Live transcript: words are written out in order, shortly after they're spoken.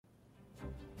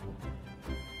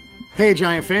Hey,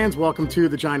 Giant fans, welcome to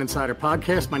the Giant Insider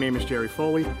Podcast. My name is Jerry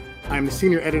Foley. I'm the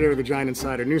senior editor of the Giant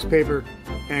Insider newspaper,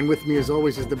 and with me, as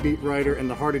always, is the beat writer and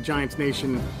the heart of Giants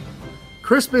Nation,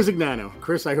 Chris Bisignano.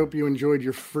 Chris, I hope you enjoyed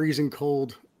your freezing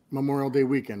cold Memorial Day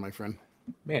weekend, my friend.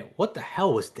 Man, what the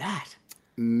hell was that?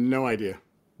 No idea.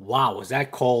 Wow, was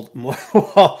that cold?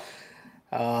 Well,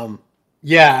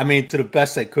 yeah, I mean, to the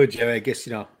best I could, Jerry. I guess,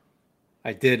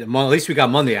 I did. At least we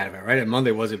got Monday out of it, right? And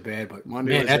Monday wasn't bad, but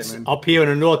Monday that's up here in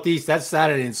the Northeast. That's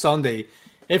Saturday and Sunday.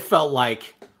 It felt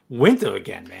like winter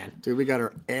again, man. Dude, we got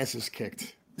our asses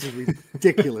kicked. It was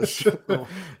ridiculous.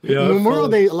 Yeah, Memorial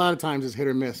Day, a lot of times, is hit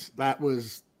or miss. That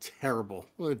was terrible.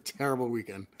 What a terrible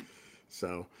weekend.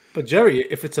 But Jerry,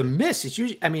 if it's a miss, it's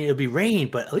usually, it'll be rain,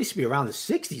 but at least it'll be around the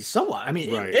 60s somewhat. Right.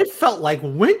 It felt like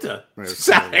winter. Right,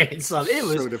 Saturday and Sunday. It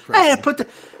was so depressing. I had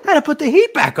to put the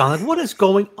heat back on. Like, what is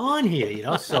going on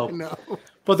here? So No.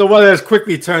 But the weather has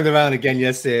quickly turned around again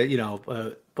yesterday,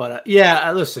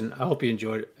 listen, I hope you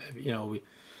enjoyed it.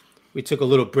 We took a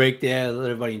little break there,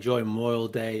 let everybody enjoy Memorial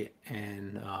Day,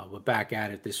 and we're back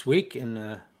at it this week. And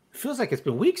it feels like it's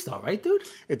been weeks though, right, dude?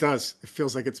 It does. It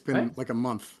feels like it's been like a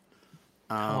month.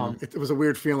 It was a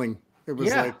weird feeling. It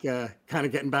was like kind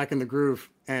of getting back in the groove.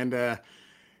 And it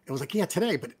was like,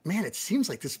 today. But, man, it seems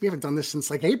like we haven't done this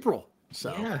since like April.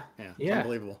 So, it's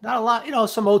unbelievable. Not a lot,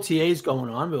 some OTAs going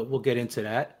on, but we'll get into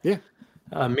that. Yeah.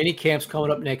 Mini camp's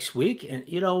coming up next week. And,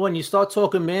 when you start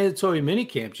talking mandatory mini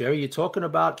camp, Jerry, you're talking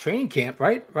about training camp,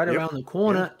 right? Right around the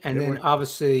corner. Yeah. And then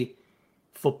obviously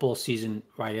football season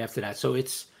right after that. So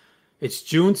it's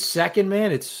June 2nd,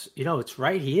 man. It's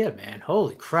right here, man.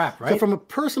 Holy crap, right? So from a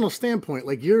personal standpoint,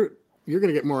 like you're going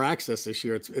to get more access this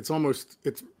year. It's almost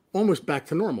back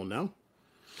to normal, no?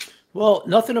 Well,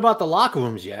 nothing about the locker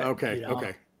rooms yet. Okay.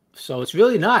 Okay. So it's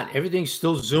really not. Everything's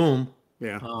still Zoom.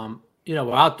 Yeah.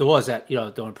 We're outdoors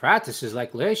doing practices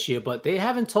like last year, but they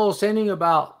haven't told us anything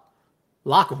about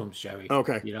locker rooms, Jerry.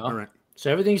 Okay. All right. So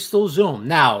everything's still Zoom.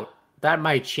 Now, that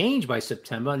might change by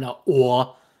September. Now,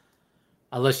 or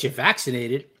unless you're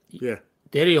vaccinated, they're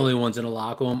the only ones in the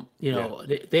locker room.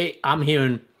 I'm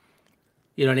hearing,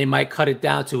 they might cut it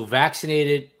down to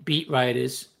vaccinated beat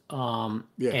writers,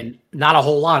 and not a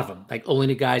whole lot of them, like only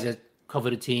the guys that cover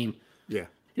the team. Yeah.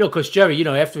 Because Jerry,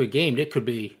 after a game, there could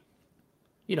be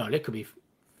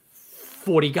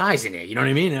 40 guys in there. You know what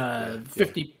I mean?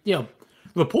 50,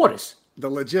 reporters. The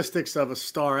logistics of a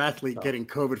star athlete getting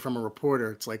COVID from a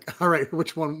reporter. It's like, all right,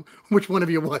 which one of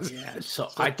you was? Yeah. So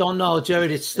I don't know,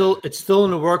 Jerry. It's still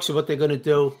in the works of what they're going to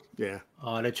do. Yeah.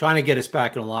 They're trying to get us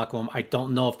back in the locker room. I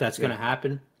don't know if that's going to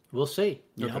happen. We'll see.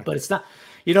 But it's not.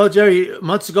 Jerry,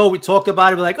 months ago we talked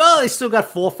about it. We're like, oh, they still got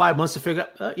 4 or 5 months to figure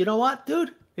out. You know what,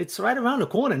 dude? It's right around the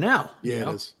corner now. Yeah,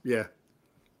 it is. Yeah.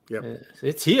 Yep.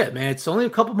 It's here, man. It's only a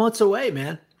couple months away,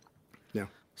 man. Yeah.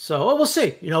 So we'll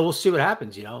see. We'll see what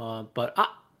happens. But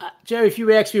Jerry, if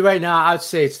you ask me right now, I'd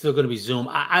say it's still going to be Zoom.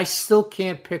 I still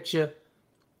can't picture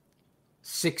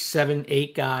 6, 7,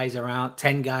 8 guys around,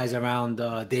 10 guys around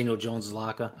Daniel Jones'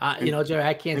 locker. Jerry,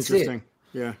 I can't see it. Interesting.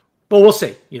 Yeah. But we'll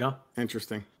see.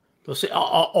 Interesting. We'll see.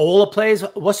 All the players.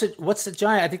 What's the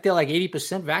Giant? I think they're like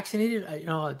 80% vaccinated.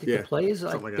 I think the players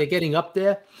like they're getting up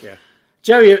there. Yeah.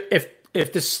 Jerry,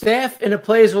 if the staff and the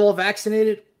players are all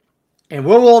vaccinated, and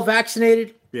we're all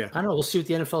vaccinated, I don't know. We'll see what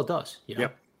the NFL does.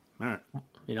 Yep. All right.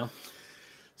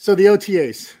 So the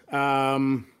OTAs.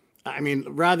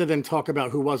 Rather than talk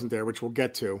about who wasn't there, which we'll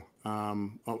get to,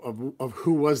 of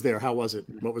who was there, how was it?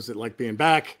 What was it like being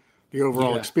back? The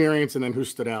overall experience, and then who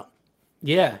stood out?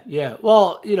 Yeah.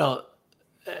 Well,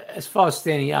 as far as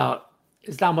standing out,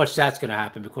 there's not much that's going to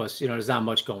happen because there's not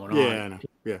much going on. Yeah, I know.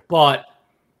 Yeah. But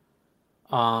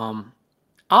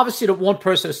obviously, the one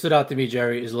person that stood out to me,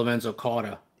 Jerry, is Lorenzo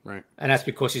Carter. Right. And that's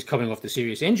because he's coming off the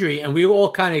serious injury, and we were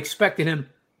all kind of expecting him,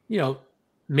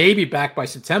 maybe back by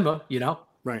September.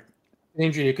 Right. An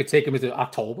injury that could take him into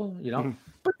October. Mm-hmm.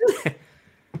 But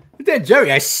then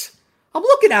Jerry, I'm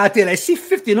looking out there and I see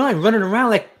 59 running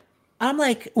around I'm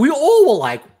like, we all were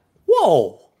like,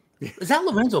 whoa, is that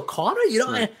Lorenzo Carter?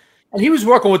 Right. And he was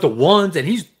working with the ones, and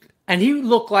he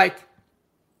looked like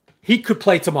he could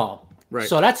play tomorrow. Right.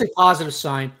 So that's a positive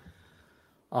sign.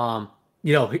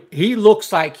 He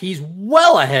looks like he's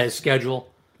well ahead of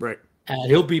schedule. Right. And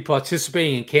he'll be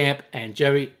participating in camp. And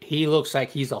Jerry, he looks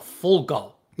like he's a full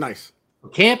go. Nice.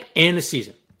 Camp and the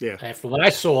season. Yeah. And from what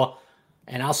I saw,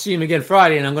 and I'll see him again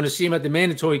Friday, and I'm going to see him at the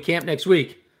mandatory camp next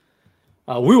week.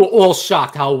 We were all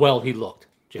shocked how well he looked.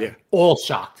 Jerry. Yeah. All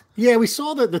shocked. Yeah, we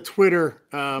saw the Twitter.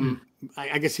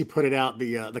 I guess he put it out,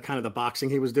 the kind of the boxing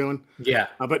he was doing. Yeah.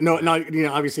 But no,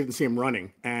 obviously didn't see him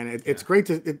running, and it's great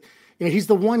to. He's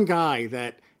the one guy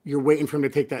that you're waiting for him to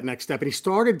take that next step. And he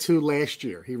started to last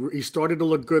year. He started to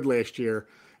look good last year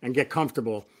and get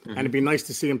comfortable. And it'd be nice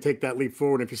to see him take that leap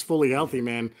forward. If he's fully healthy,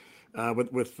 man,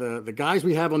 with the guys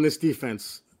we have on this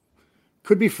defense,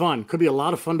 could be fun. Could be a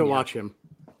lot of fun to watch him.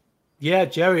 Yeah,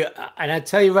 Jerry. And I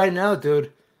tell you right now,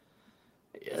 dude,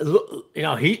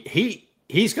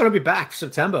 he's going to be back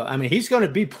September. I mean, he's going to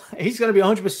be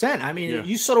 100%. I mean,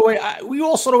 you saw the way we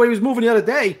all saw the way he was moving the other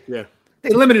day. Yeah. They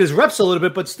limited his reps a little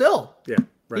bit, but still. Yeah.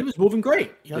 Right. He was moving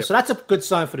great. So that's a good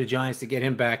sign for the Giants to get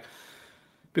him back.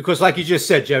 Because like you just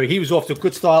said, Jerry, he was off to a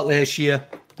good start last year.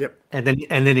 Yep. And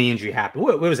then the injury happened.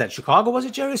 Where was that? Chicago, was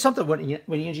it, Jerry, or something when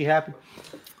the injury happened?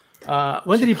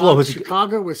 When did he blow?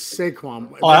 Chicago was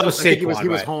Saquon. Oh, that was Saquon. He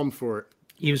was home for it.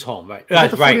 He was home, right?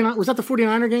 Was that the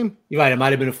 49er game? You're right. It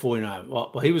might have been a 49.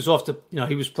 Well, he was off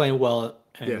he was playing well.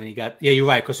 And then he got, you're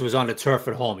right, because it was on the turf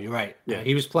at home. You're right. Yeah.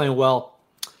 He was playing well.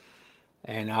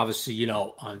 And obviously,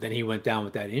 then he went down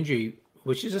with that injury,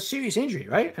 which is a serious injury,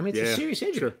 right? I mean, it's a serious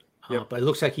injury. Sure. Yep. But it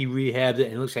looks like he rehabbed it,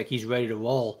 and it looks like he's ready to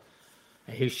roll.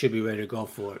 And he should be ready to go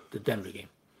for the Denver game.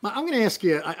 I'm going to ask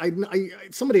you,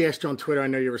 somebody asked you on Twitter, I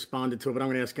know you responded to it, but I'm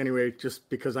going to ask anyway, just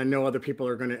because I know other people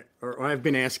are going to, or I've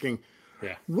been asking,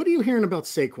 what are you hearing about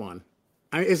Saquon?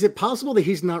 Is it possible that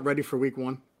he's not ready for week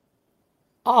 1?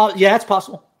 Yeah, it's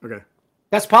possible. Okay.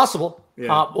 That's possible.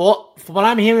 Yeah. Well, from what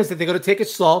I'm hearing is that they're going to take it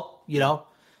slow,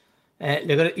 and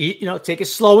they're going to take it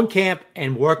slow in camp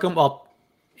and work him up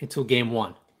until game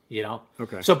 1,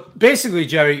 Okay. So basically,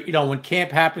 Jerry, when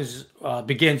camp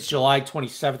begins July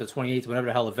 27th or 28th, whatever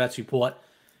the hell the vets report,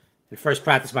 the first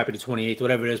practice might be the 28th,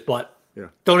 whatever it is, but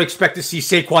don't expect to see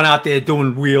Saquon out there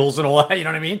doing wheels and all that, you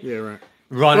know what I mean? Yeah, right.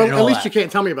 Running and all at least that. You can't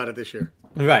tell me about it this year.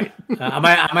 Right. I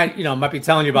might be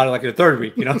telling you about it like in the third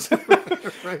week,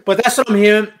 Right. But that's what I'm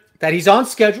hearing, that he's on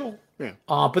schedule. Yeah.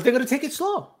 But they're going to take it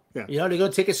slow. Yeah. They're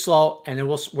going to take it slow, and then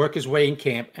we'll work his way in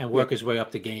camp and work his way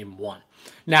up to game 1.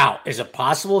 Now, is it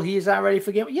possible he is not ready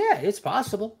for game? Yeah, it's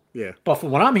possible. Yeah. But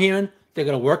from what I'm hearing, they're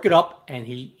going to work it up, and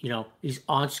he's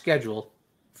on schedule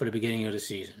for the beginning of the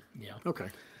season. Okay.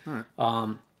 All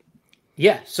right.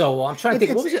 Yeah. So I'm trying to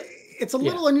think. What was it? It's a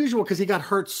little unusual because he got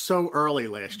hurt so early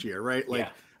last year, right?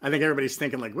 I think everybody's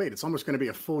thinking wait, it's almost going to be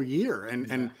a full year,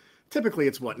 and typically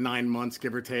it's 9 months,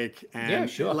 give or take. And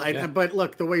sure. But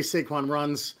look, the way Saquon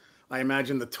runs, I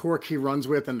imagine the torque he runs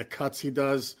with and the cuts he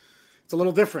does, it's a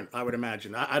little different. I would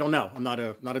imagine. I don't know. I'm not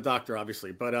a doctor,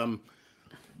 obviously, but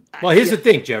well, here's the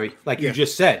thing, Jerry. Like you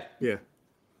just said. Yeah.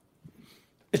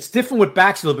 It's different with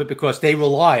backs a little bit because they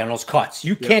rely on those cuts.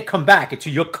 You can't come back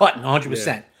until you're cutting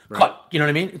 100%. Right. Cut. You know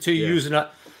what I mean? Until you're using it.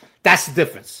 That's the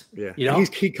difference. Yeah.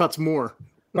 He cuts more.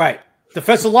 Right.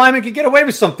 Defensive lineman can get away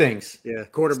with some things. Yeah.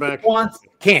 Quarterback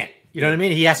can't. You know what I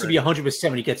mean? He has to be 100%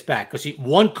 when he gets back because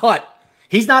one cut.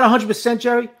 He's not 100%,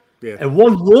 Jerry. Yeah. And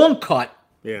one wrong cut.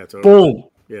 Yeah. It's over. Boom.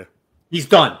 Yeah. He's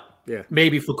done. Yeah.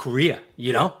 Maybe for career.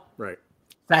 Right.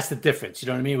 That's the difference. You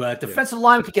know what I mean? Well, a defensive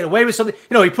lineman could get away with something.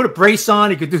 He put a brace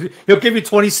on. He'll give you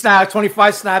 20 snaps,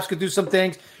 25 snaps, could do some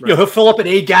things. Right. He'll fill up an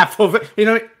A gap over.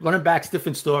 Running back's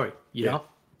different story.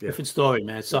 Different story,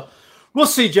 man. So we'll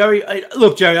see, Jerry.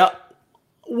 Look, Jerry,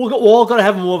 we're all going to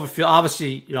have more of a feel.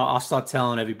 Obviously, I'll start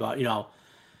telling everybody,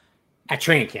 at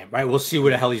training camp, right? We'll see what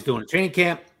the hell he's doing at training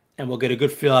camp, and we'll get a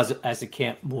good feel as the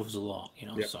camp moves along,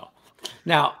 So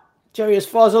now, Jerry, as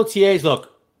far as OTAs,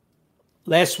 look,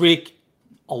 last week,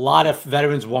 a lot of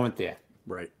veterans weren't there.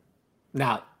 Right.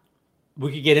 Now,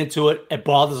 we could get into it. It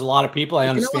bothers a lot of people. I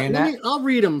understand that. I'll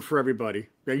read them for everybody.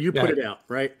 You put it out,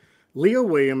 right? Leo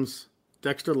Williams,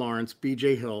 Dexter Lawrence,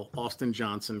 B.J. Hill, Austin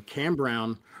Johnson, Cam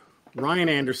Brown, Ryan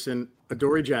Anderson,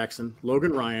 Adoree Jackson,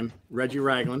 Logan Ryan, Reggie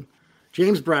Ragland,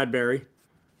 James Bradbury,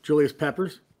 Julius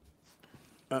Peppers.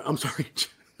 I'm sorry.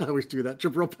 I always do that.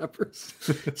 Jabril Peppers,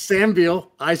 Sam Beal,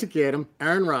 Isaac Adam,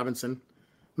 Aaron Robinson,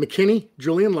 McKinney,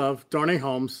 Julian Love, Darnay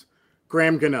Holmes,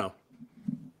 Graham Gano.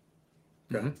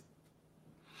 Mm-hmm.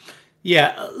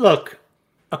 Yeah, look,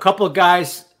 a couple of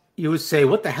guys you would say,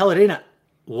 what the hell are they not?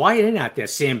 Why are they not there?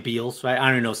 Sam Beals, right? I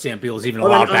don't even know Sam Beals even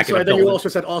allowed back in the building. You also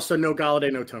said no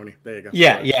Galladay, no Tony. There you go.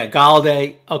 Yeah,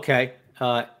 Galladay. Okay.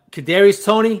 Kadarius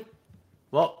Toney.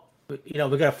 Well, we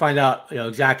got to find out,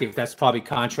 exactly if that's probably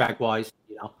contract-wise,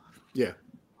 Yeah.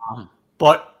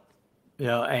 But.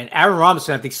 And Aaron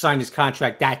Robinson, I think, signed his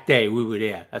contract that day. We were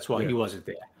there. That's why he wasn't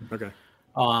there. Okay.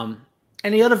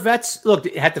 And the other vets, look,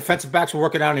 they had defensive backs were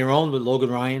working out on their own with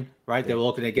Logan Ryan, right? They were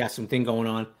looking, they got something going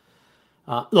on.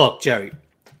 Look, Jerry,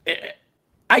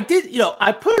 I put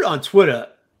it on Twitter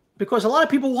because a lot of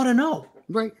people want to know.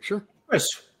 Right, sure. Chris,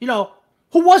 who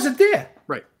wasn't there?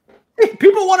 Right.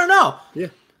 People want to know. Yeah.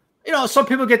 some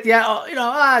people get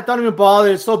don't even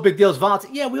bother. It's no big deal. It's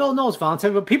voluntary. Yeah, we all know it's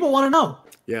voluntary, but people want to know.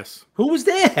 Yes. Who was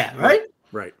there, right?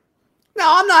 Right.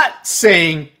 Now, I'm not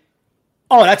saying,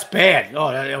 oh, that's bad.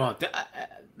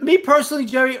 Me personally,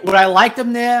 Jerry, would I like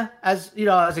them there as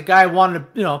a guy who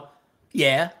wanted to,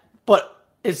 yeah. But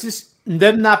is this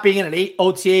them not being in an 8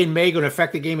 OTA in May going to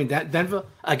affect the game in Denver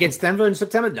against Denver in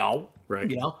September? No.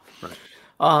 Right.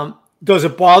 Right. Does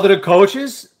it bother the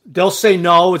coaches? They'll say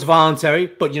no, it's voluntary,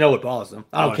 but it bothers them.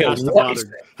 I don't care what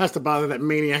has to bother that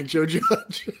maniac Joe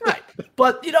Judge. Right.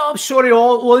 But, I'm sure they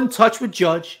all were in touch with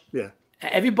Judge. Yeah.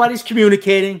 Everybody's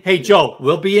communicating. Hey, Joe,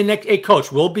 we'll be in next. Hey,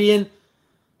 Coach, we'll be in,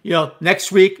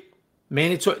 next week.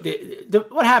 Mandatory.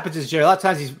 What happens is, Jerry, a lot of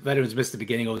times these veterans miss the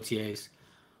beginning OTAs.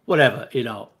 Whatever,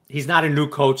 he's not a new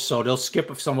coach, so they'll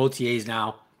skip some OTAs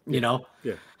now, Yeah.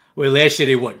 Where last year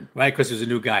they wouldn't, right? Because there's a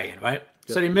new guy in, right?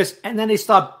 Yeah. So they miss, and then they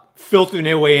start filtering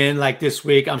their way in like this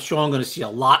week. I'm sure I'm going to see a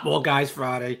lot more guys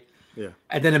Friday. Yeah.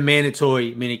 And then a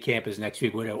mandatory mini camp is next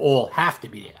week where they all have to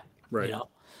be there. Right.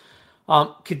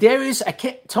 Kadarius,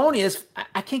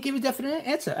 I can't give you a definite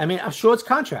answer. I mean, I'm sure it's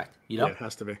contract, Yeah, it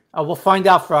has to be. We'll find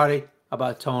out Friday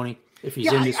about Tony if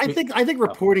he's in this week. I think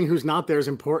reporting who's not there is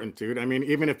important, dude. I mean,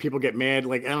 even if people get mad,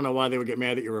 like I don't know why they would get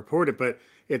mad that you report it, but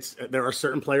there are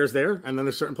certain players there and then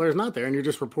there's certain players not there, and you're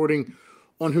just reporting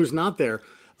on who's not there.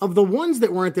 Of the ones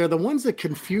that weren't there, the ones that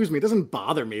confuse me, it doesn't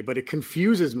bother me, but it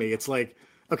confuses me. It's like,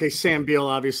 okay, Sam Beal,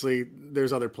 obviously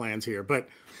there's other plans here, but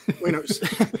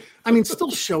I mean, still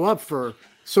show up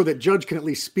so that Judge can at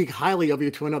least speak highly of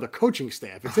you to another coaching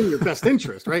staff. It's in your best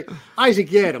interest, right? Isaac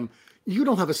Yiadom, you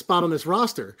don't have a spot on this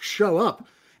roster. Show up.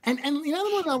 And the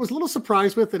other one I was a little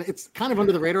surprised with, and it's kind of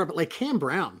under the radar, but like Cam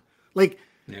Brown,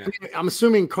 I'm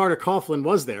assuming Carter Coughlin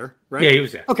was there, right? Yeah, he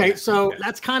was there. Okay,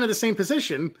 that's kind of the same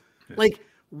position. Yeah. Like,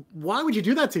 why would you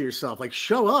do that to yourself? Like,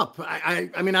 show up. I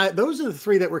mean, those are the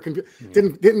three that were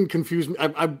didn't confuse me.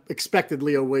 I expected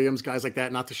Leo Williams, guys like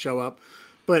that, not to show up,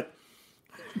 but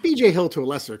BJ Hill to a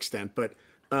lesser extent. But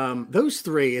those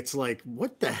three, it's like,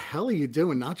 what the hell are you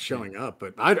doing not showing up?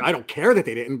 But I don't care that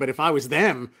they didn't. But if I was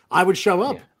them, I would show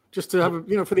up just to have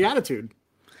for the attitude.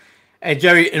 And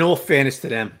Jerry, in all fairness to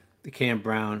them, the Cam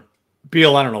Brown,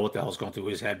 Beal, I don't know what the hell's going through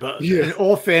his head, but in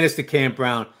all fairness to Cam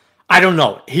Brown, I don't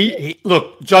know. He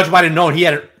look, Judge might have known he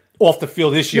had an off the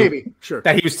field issue. Maybe, sure.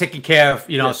 That he was taking care of,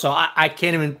 so I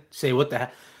can't even say what the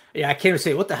hell. Yeah, I can't even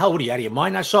say what the hell. What are you out of your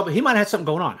mind? Not sure, but he might have had something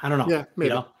going on. I don't know. Yeah,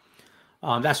 maybe.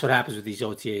 That's what happens with these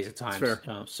OTAs at times. Fair.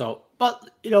 But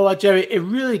you know what, Jerry? It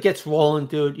really gets rolling,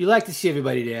 dude. You like to see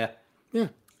everybody there. Yeah.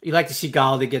 You like to see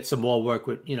Galladay get some more work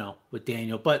with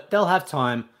Daniel, but they'll have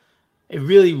time. It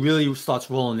really, really starts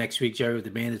rolling next week, Jerry, with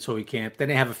the mandatory camp. Then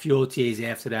they have a few OTAs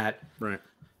after that. Right.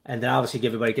 And then obviously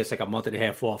everybody gets like a month and a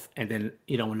half off, and then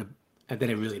and then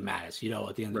it really matters,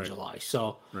 at the end of July.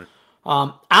 So,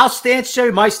 our stance,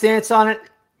 Jerry, my stance on it,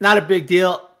 not a big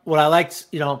deal. What I liked,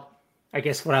 I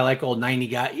guess what I like, old 90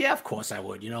 guy. Yeah, of course I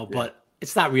would, but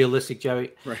it's not realistic,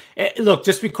 Jerry. Right. Look,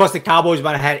 just because the Cowboys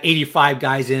might have had 85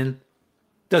 guys in,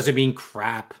 doesn't mean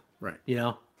crap. Right.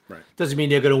 Right. Doesn't mean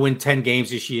they're going to win 10 games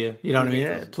this year. You know what I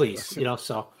mean? Please,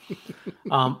 so.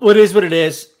 It is what it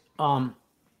is. I'm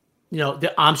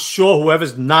sure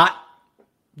whoever's not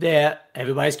there,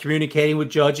 everybody's communicating with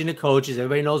Judge and the coaches.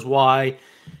 Everybody knows why.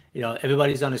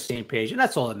 Everybody's on the same page, and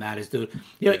that's all that matters, dude.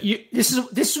 This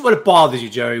is what it bothers you,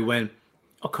 Jerry, when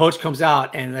a coach comes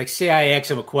out and like say I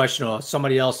ask him a question or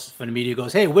somebody else from the media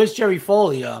goes, "Hey, where's Jerry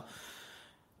Foley?"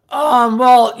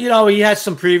 Well, he has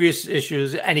some previous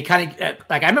issues, and he kind of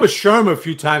like I remember Shermer a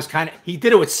few times. He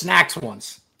did it with Snacks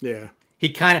once. Yeah, he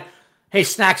kind of, hey,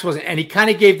 Snacks wasn't, and he kind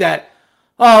of gave that.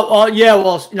 Oh, yeah,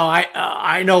 well,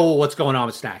 I know what's going on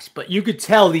with Snacks, but you could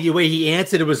tell the way he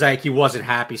answered it was like he wasn't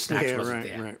happy Snacks wasn't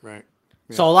there. Right.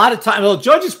 Yeah. So a lot of time,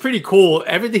 Judge is pretty cool.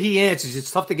 Everything he answers, it's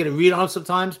tough to get a read on him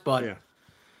sometimes, but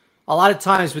a lot of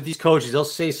times with these coaches, they'll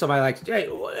say somebody like,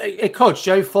 hey Coach,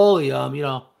 Jerry Foley, he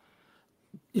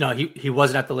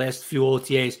wasn't at the last few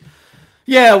OTAs.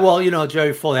 Yeah, well,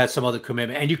 Jerry Foley had some other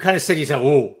commitment, and you kind of said,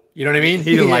 oh, you know what I mean?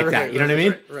 He didn't like that. You know what I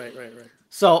mean? Right.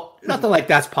 So nothing like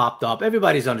that's popped up.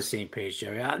 Everybody's on the same page,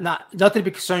 Jerry. Nothing to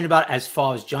be concerned about as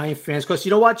far as Giant fans. Because you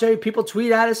know what, Jerry? People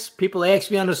tweet at us. People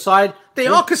ask me on the side. They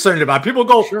are concerned about it. People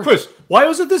go, Chris, why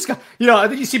wasn't this guy? I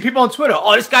think you see people on Twitter.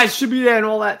 Oh, this guy should be there and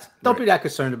all that. Don't be that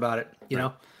concerned about it.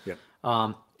 Yeah.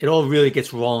 It all really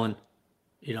gets rolling.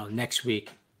 Next week,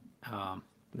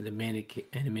 with the mini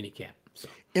camp. So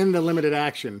in the limited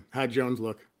action, how'd Jones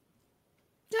look?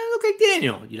 Yeah, look like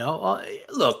Daniel.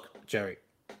 Look, Jerry.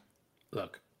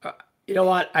 Look, You know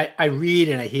what? I read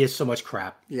and I hear so much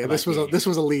crap. Yeah, this was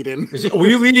a lead in. Were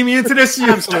you leading me into this?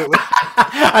 Absolutely.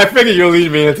 I figured you were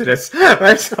leading me into this,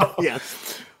 right? So,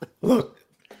 yes. Look.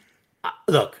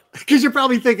 Because you're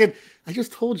probably thinking, I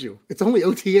just told you, it's only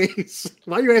OTAs.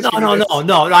 Why are you asking?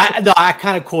 No. I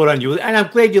kind of caught on you, and I'm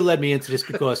glad you led me into this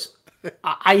because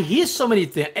I hear so many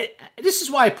things. This is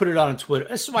why I put it on Twitter.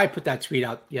 This is why I put that tweet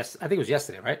out. Yes, I think it was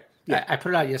yesterday, right? Yeah. I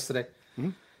put it out yesterday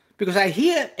because I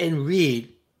hear and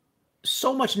read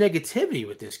so much negativity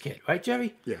with this kid, right,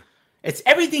 Jerry? Yeah. It's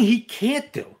everything he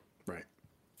can't do. Right.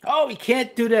 Oh, he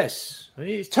can't do this.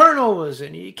 He's turnovers,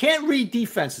 and he can't read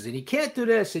defenses, and he can't do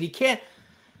this, and he can't.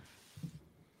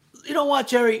 You know what,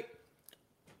 Jerry?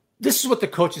 This is what the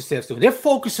coaching staff's doing. They're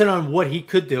focusing on what he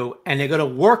could do, and they're going to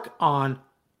work on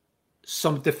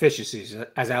some deficiencies,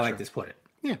 as I like to put it.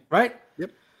 Yeah. Right? Yep.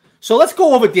 So let's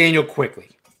go over Daniel quickly.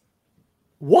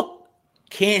 What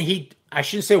can he – I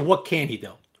shouldn't say what can he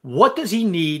do. What does he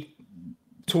need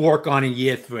to work on in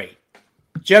year 3?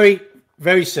 Jerry,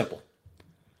 very simple.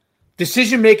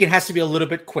 Decision-making has to be a little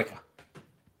bit quicker.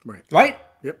 Right. Right?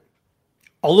 Yep.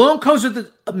 Along comes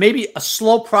with maybe a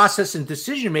slow process in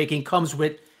decision-making comes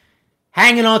with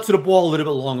hanging on to the ball a little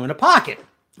bit longer in the pocket.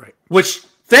 Right. Which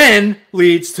then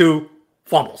leads to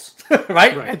fumbles,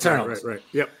 right? And turnovers. Right.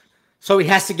 Yep. So he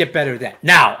has to get better at that.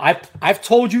 Now, I've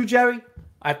told you, Jerry,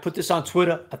 I've put this on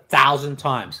Twitter 1,000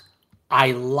 times.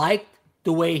 I liked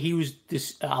the way he was.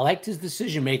 I liked his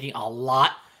decision making a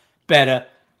lot better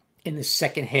in the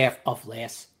second half of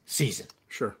last season.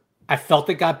 Sure. I felt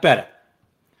it got better.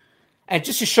 And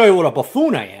just to show you what a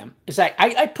buffoon I am, is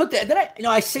I put that. Then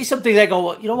I say something. I go,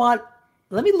 well, you know what?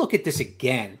 Let me look at this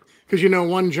again. Because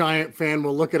one Giant fan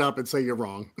will look it up and say you're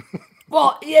wrong.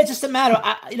 Well, yeah, it's just a matter.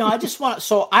 I just want.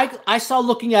 So I started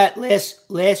looking at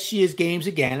last year's games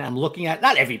again. I'm looking at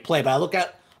not every play, but I look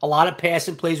at a lot of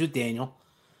passing plays with Daniel,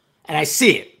 and I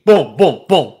see it. Boom, boom,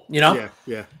 boom. Yeah.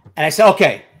 And I said,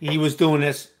 okay, he was doing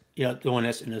this, doing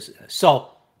this and this.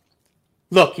 So,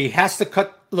 look, he has to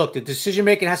cut. Look, the decision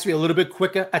making has to be a little bit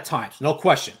quicker at times, no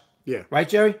question. Yeah. Right,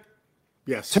 Jerry?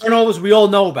 Yes. Turnovers we all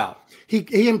know about. He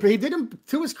did,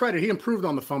 to his credit, he improved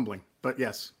on the fumbling, but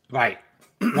yes. Right.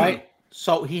 Right.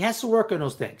 So he has to work on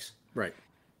those things. Right.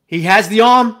 He has the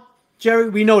arm, Jerry.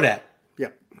 We know that.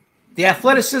 Yep. The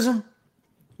athleticism,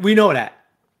 we know that.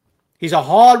 He's a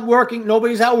hard-working,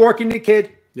 nobody's outworking the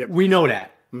kid. Yep. We know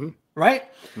that. Mm-hmm. Right?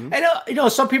 Mm-hmm.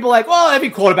 And, some people are like, well, every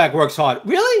quarterback works hard.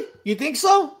 Really? You think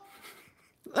so?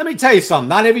 Let me tell you something.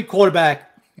 Not every quarterback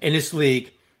in this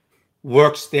league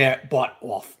works their butt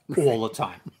off all the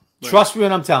time. Right. Trust me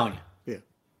when I'm telling you. Yeah.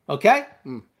 Okay?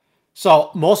 Mm.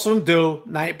 So most of them do,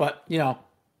 but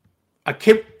a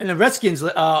kid in the Redskins,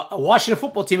 a Washington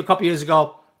football team a couple years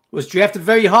ago was drafted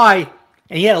very high,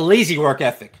 and he had a lazy work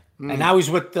ethic. And now he's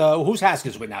with who's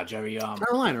Haskins with now, Jerry?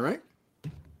 Carolina, right?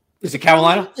 Is it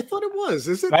Carolina? I thought it was.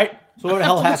 Is it? Right. So what the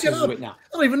hell Haskins is with now?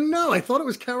 I don't even know. I thought it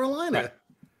was Carolina. Right.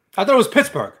 I thought it was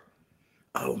Pittsburgh.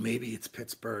 Oh, maybe it's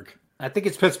Pittsburgh. I think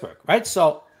it's Pittsburgh, right?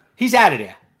 So he's out of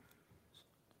there.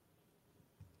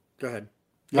 Go ahead.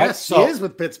 Right? Yes, he is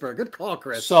with Pittsburgh. Good call,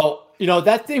 Chris. So,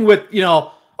 that thing with,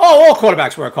 all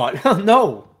quarterbacks work hard.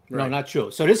 No, not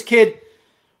true. So this kid,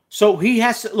 he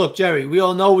has to, look, Jerry, we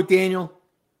all know with Daniel,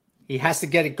 he has to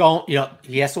get it going.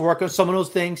 He has to work on some of those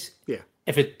things. Yeah.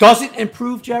 If it doesn't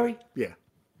improve, Jerry. Yeah.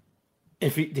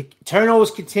 If the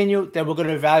turnovers continue, then we're going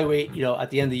to evaluate,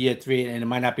 at the end of year 3, and it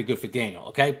might not be good for Daniel,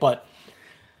 okay? But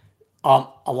a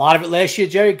lot of it last year,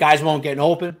 Jerry, guys weren't getting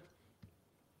open.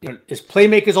 There's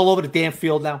playmakers all over the damn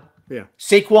field now. Yeah.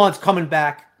 Saquon's coming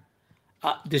back.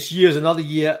 This year's another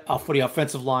year for the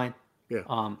offensive line.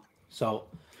 Yeah. So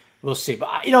we'll see.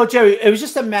 But, Jerry, it was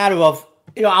just a matter of,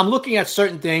 I'm looking at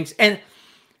certain things. And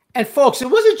folks,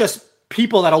 it wasn't just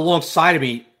people that are alongside of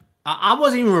me. I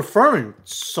wasn't even referring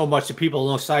so much to people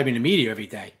alongside me in the media every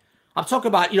day. I'm talking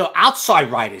about,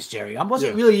 outside writers, Jerry. I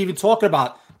wasn't really even talking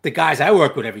about the guys I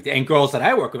work with every day and girls that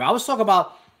I work with. I was talking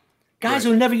about guys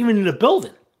who are never even in the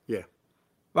building. Yeah.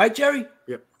 Right, Jerry?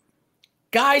 Yep.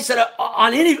 Guys that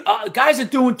are guys are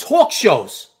doing talk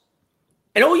shows.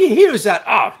 And all you hear is that,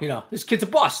 this kid's a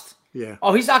bust. Yeah.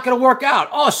 Oh, he's not going to work out.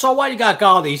 Oh, so what? You got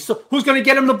Galladay. Who's going to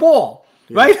get him the ball?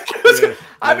 Yeah. Right? Yeah.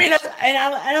 I mean,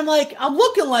 I'm like, I'm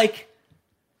looking like,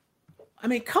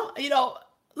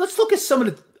 let's look at some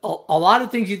of a lot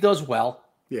of things he does well.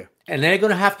 Yeah. And they're going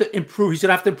to have to improve. He's going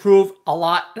to have to improve a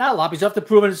lot. Not a lot, but he's going to have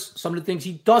to improve on some of the things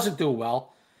he doesn't do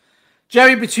well.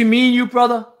 Jerry, between me and you,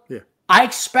 brother, I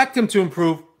expect him to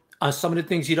improve on some of the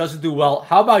things he doesn't do well.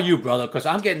 How about you, brother? Because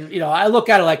I'm getting, I look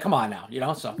at it like, come on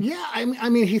now, So yeah, I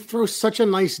mean, he throws such a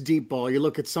nice deep ball. You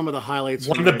look at some of the highlights.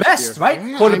 One of the best, right?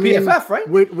 Yeah, for the PFF, right?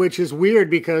 Which is weird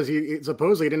because he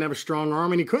supposedly didn't have a strong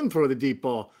arm and he couldn't throw the deep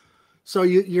ball. So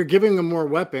you're giving him more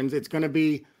weapons. It's going to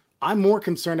be. I'm more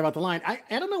concerned about the line. I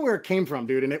don't know where it came from,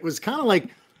 dude. And it was kind of like,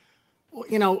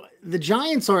 the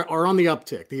Giants are on the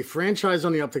uptick. The franchise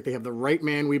on the uptick. They have the right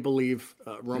man, we believe,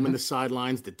 roaming the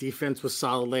sidelines. The defense was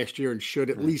solid last year and should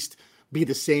at least be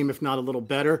the same, if not a little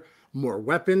better. More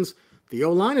weapons. The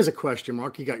O-line is a question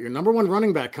mark. You got your number one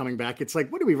running back coming back. It's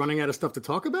like, what are we running out of stuff to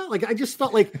talk about? Like, I just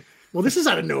felt like, well, this is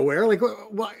out of nowhere. Like,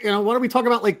 what are we talking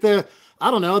about? Like the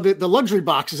luxury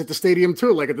boxes at the stadium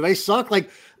too. Like, do they suck? Like,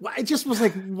 it just was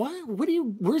like,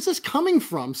 where's this coming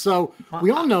from? So we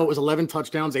all know it was 11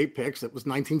 touchdowns, 8 picks. It was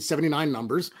 1979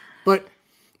 numbers. But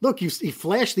look, he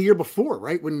flashed the year before,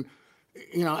 right? When,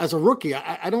 as a rookie,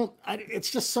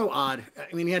 it's just so odd.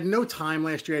 I mean, he had no time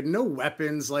last year, had no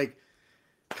weapons. Like,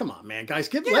 come on, man,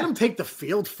 guys, let him take the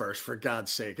field first, for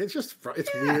God's sake. It's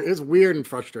weird. It's weird and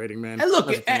frustrating, man. And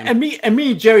look, and me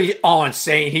and Jerry aren't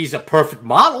saying he's a perfect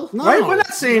model, right? We're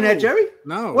not saying that, Jerry.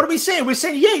 No. What are we saying? We're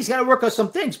saying, he's got to work on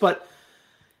some things, but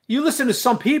you listen to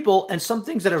some people and some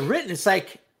things that are written, it's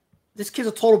like, this kid's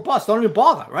a total bust. Don't even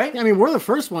bother, right? Yeah, I mean, we're the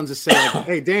first ones to say, like,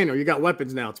 hey, Daniel, you got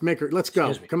weapons now. Let's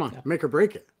go. Come on, make or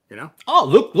break it,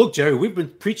 Oh, look, Jerry, we've been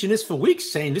preaching this for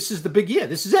weeks, saying this is the big year.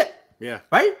 This is it. Yeah.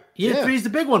 Right? Year 3 is the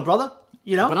big one, brother.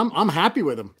 But I'm happy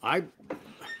with him. I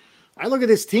look at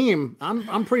this team.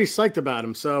 I'm pretty psyched about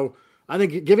him. So I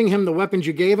think giving him the weapons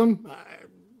you gave him,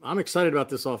 I'm excited about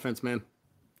this offense, man.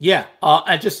 Yeah.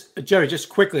 Jerry, just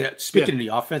quickly, speaking of the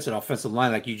offense and offensive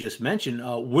line, like you just mentioned,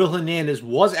 Will Hernandez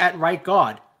was at right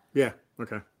guard. Yeah.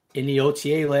 Okay. In the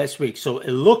OTA last week. So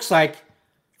it looks like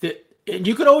and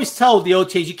you could always tell with the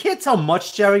OTAs. You can't tell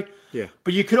much, Jerry. Yeah.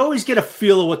 But you could always get a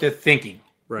feel of what they're thinking.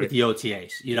 Right. With the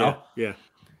OTAs, Yeah.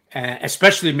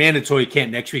 Especially mandatory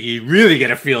camp next week, you really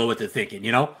get a feel of what they're thinking,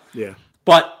 Yeah.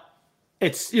 But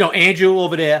it's, Andrew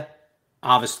over there,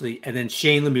 obviously, and then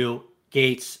Shane Lemieux,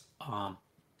 Gates,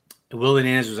 Will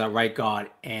Hernandez was at right guard,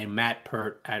 and Matt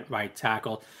Pert at right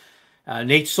tackle.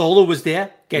 Nate Solder was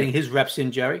there, getting his reps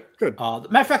in, Jerry. Good.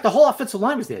 Matter of fact, the whole offensive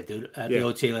line was there, dude, at the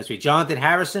OTA last week. Jonathan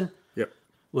Harrison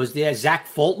was there. Zach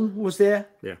Fulton was there.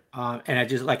 Yeah. And I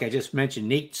just mentioned,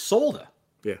 Nate Solder.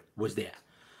 Yeah, was there.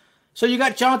 So you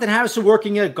got Jonathan Harrison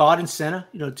working at guard and center,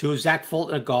 to Zach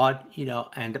Fulton at guard,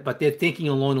 but they're thinking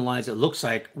along the lines. It looks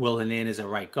like Will Hernandez at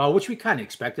right guard, which we kind of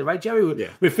expected, right, Jerry?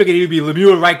 We figured he'd be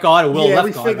Lemieux at right guard and Will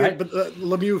left guard, right? But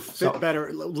Lemieux fit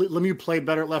better. Lemieux played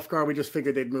better at left guard. We just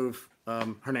figured they'd move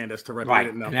Hernandez to right.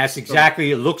 Right, and that's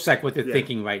exactly it looks like what they're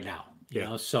thinking right now.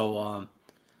 So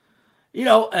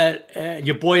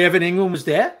your boy Evan Ingram was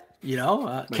there.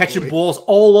 Catching balls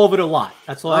all over the lot.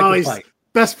 That's all I can fight.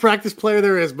 Best practice player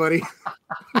there is, buddy.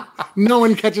 No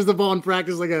one catches the ball in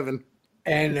practice like Evan.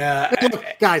 And look,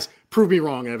 guys, prove me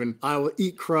wrong, Evan. I will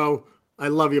eat crow. I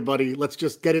love you, buddy. Let's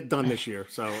just get it done this year.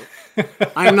 So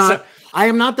I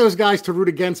am not those guys to root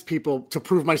against people to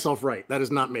prove myself right. That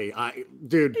is not me. I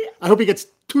hope he gets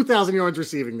 2,000 yards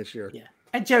receiving this year. Yeah.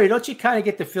 And Jerry, don't you kind of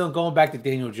get the feeling, going back to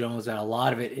Daniel Jones, that a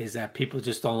lot of it is that people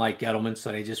just don't like Gettleman, so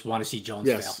they just want to see Jones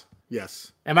fail?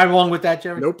 Yes. Am I wrong with that,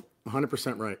 Jerry? Nope.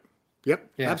 100% right.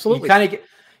 Yep. Yeah. Absolutely.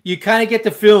 You kind of get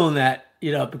the feeling that,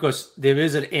 because there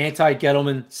is an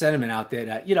anti-Gettleman sentiment out there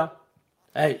that,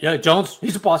 hey, Jones,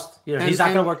 he's a bust. He's not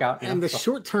going to work out. And the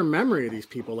short-term memory of these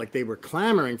people, like they were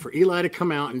clamoring for Eli to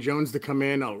come out and Jones to come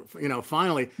in,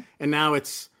 finally. And now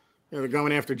it's, they're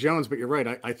going after Jones, but you're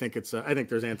right. I think I think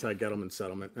there's anti-Gettleman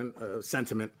settlement and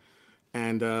sentiment.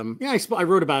 And I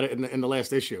wrote about it in the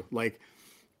last issue. Like,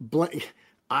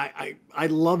 I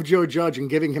love Joe Judge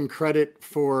and giving him credit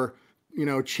for,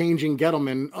 changing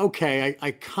Gettleman. Okay,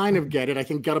 I kind of get it. I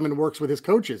think Gettleman works with his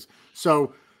coaches.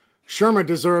 So Shermer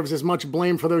deserves as much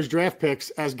blame for those draft picks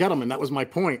as Gettleman. That was my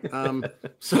point.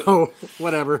 So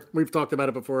whatever. We've talked about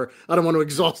it before. I don't want to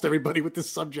exhaust everybody with this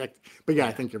subject. But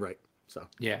I think you're right. So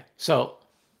yeah. So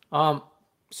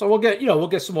we'll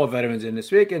get some more veterans in this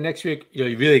week, and next week, you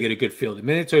really get a good feel. The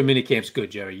mandatory minicamp's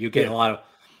good, Jerry. You get a lot of,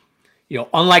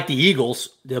 unlike the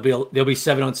Eagles, there'll be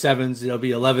 7-on-7s, there'll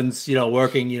be 11s,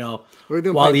 working,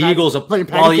 while the Eagles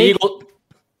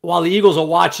are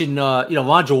watching,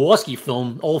 Ron Jaworski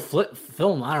film, old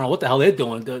film. I don't know what the hell they're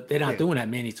doing. They're not doing that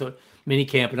mini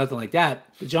camp or nothing like that.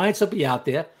 The Giants will be out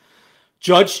there.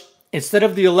 Judge, instead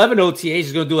of the 11 OTAs,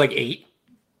 he's going to do like 8.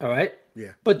 All right.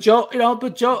 Yeah. But Joe,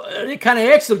 they kind of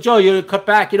asked him, Joe, you cut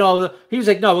back, he was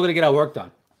like, no, we're going to get our work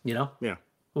done, Yeah.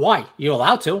 Why? You're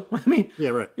allowed to. I mean, yeah,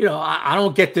 right. I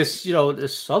don't get this,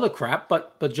 this other crap,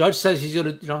 but Judge says he's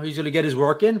gonna get his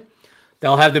work in.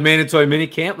 They'll have the mandatory mini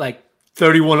camp like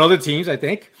 31 other teams, I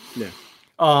think. Yeah.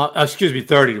 Excuse me,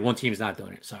 30. One team's not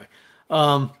doing it. Sorry.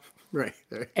 Right.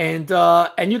 And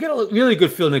you get a really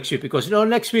good feel next week because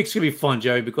next week's gonna be fun,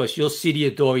 Jerry, because you'll see the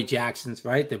Adoree Jacksons,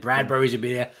 right? The Bradburys will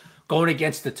be there going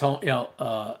against the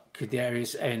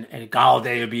Kadarius and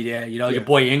Galladay will be there. Your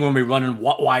boy Ingram will be running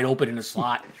wide open in the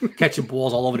slot, catching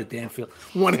balls all over the damn field.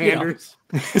 One-handers.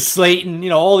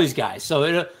 Slayton, all these guys.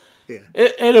 So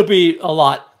it'll be a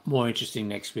lot more interesting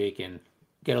next week and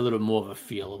get a little more of a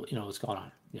feel of what's going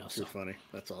on. So funny.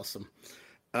 That's awesome.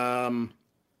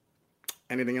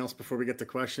 Anything else before we get to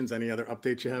questions? Any other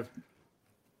updates you have?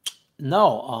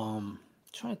 No.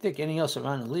 Trying to think anything else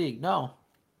around the league. No.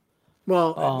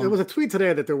 Well, there was a tweet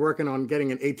today that they're working on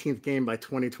getting an 18th game by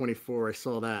 2024. I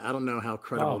saw that. I don't know how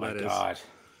credible that is. Oh, my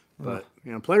God.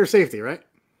 But, player safety, right?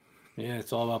 Yeah,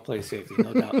 it's all about player safety,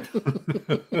 no doubt.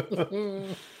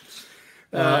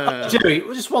 Jerry,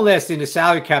 just one last thing. The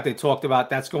salary cap they talked about,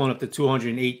 that's going up to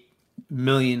 $208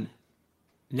 million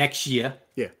next year.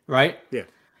 Yeah. Right? Yeah.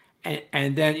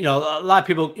 And then, a lot of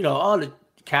people, the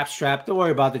cap strap, don't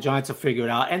worry about the Giants will figure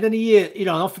it out. And then the year,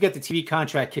 don't forget the TV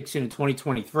contract kicks in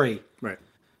 2023. Right.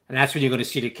 And that's when you're going to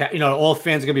see the cap. All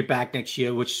fans are going to be back next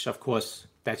year, which, of course,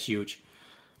 that's huge.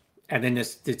 And then the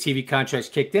TV contracts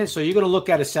kicked in. So you're going to look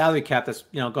at a salary cap that's,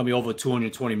 going to be over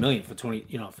 $220 million for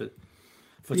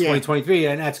 2023,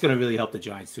 and that's going to really help the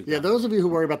Giants too. Yeah, those of you who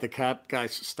worry about the cap,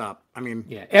 guys, stop. I mean,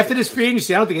 after this free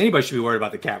agency, I don't think anybody should be worried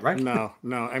about the cap, right? No.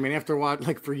 I mean, after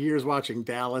for years watching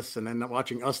Dallas and then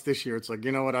watching us this year, it's like,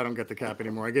 you know what? I don't get the cap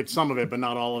anymore. I get some of it, but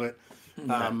not all of it.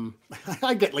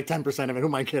 I get like 10% of it. Who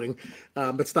am I kidding?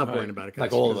 But stop worrying about it, guys.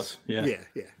 Like all of us. Yeah.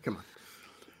 Come on.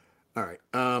 All right.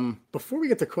 Before we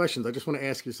get to questions, I just want to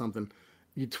ask you something.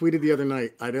 You tweeted the other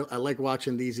night, I like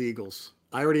watching these Eagles.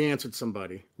 I already answered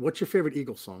somebody. What's your favorite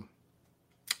Eagles song?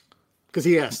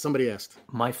 Because somebody asked.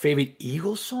 My favorite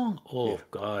Eagles song? Oh,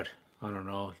 God. I don't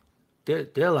know.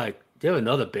 They're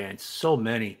another band. So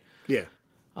many. Yeah.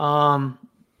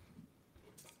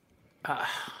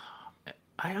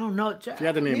 I don't know. If you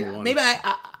had to name one. Maybe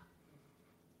I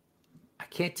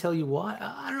can't tell you what.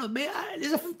 I don't know. Maybe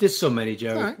there's so many,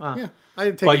 Jerry. All right.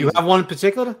 But you have one in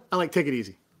particular? I like Take It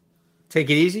Easy. Take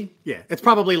It Easy? Yeah. It's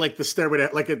probably like the stairway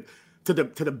to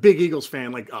the big Eagles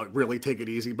fan, like, oh, really Take It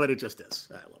Easy, but it just is.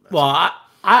 I love that. Well,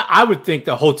 I would think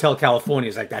the Hotel California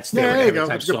is like that stairway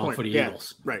type song point. for the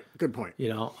Eagles. Right. Good point.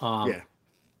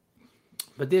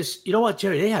 But there's, you know what,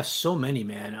 Jerry? They have so many,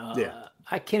 man.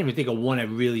 I can't even think of one that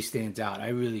really stands out. I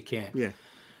really can't. Yeah.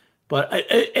 But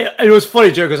it was funny,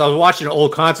 Jerry, because I was watching an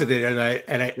old concert the other night,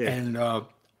 and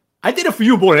I did it for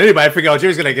you more than anybody. I figured,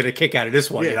 Jerry's gonna get a kick out of this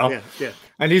one, Yeah.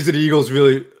 And these are the Eagles,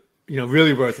 really,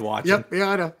 really worth watching. Yep. Yeah,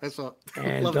 I know. I saw.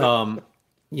 And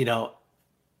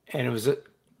and it was,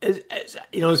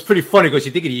 it's pretty funny because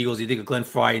you think of the Eagles, you think of Glenn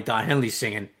Frey and Don Henley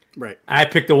singing. Right. I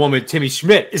picked the one with Timmy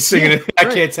Schmidt is singing it. I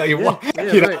can't tell you why.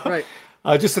 Right.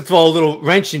 Just to throw a little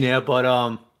wrench in there, but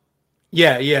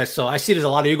So I see there's a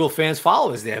lot of Eagle fans,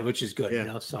 followers there, which is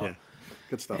good. So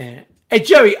good stuff. Hey,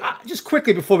 Jerry, just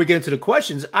quickly before we get into the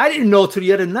questions, I didn't know till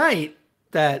the other night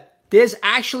that there's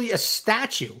actually a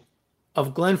statue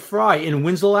of Glenn Frey in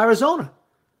Winslow, Arizona.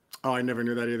 Oh, I never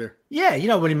knew that either. Yeah,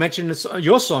 when you mentioned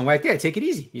your song right there, Take It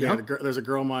Easy. There's a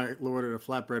girl my Lord at a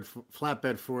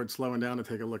flatbed Ford slowing down to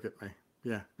take a look at me.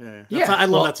 Yeah. I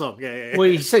love that song. Yeah. Well,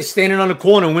 he says standing on the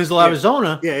corner in Winslow,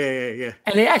 Arizona. Yeah.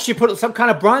 And they actually put some kind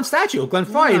of bronze statue of Glenn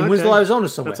Frey in Winslow, Arizona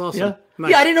somewhere. That's awesome.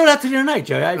 Nice. Yeah, I didn't know that till the other night,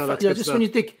 Jerry.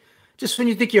 Just when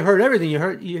you think you heard everything,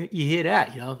 you hear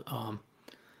that.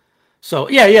 So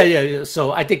yeah.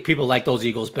 So I think people like those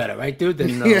Eagles better, right, dude?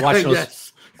 Than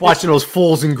watching those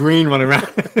fools in green run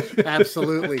around.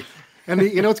 Absolutely. And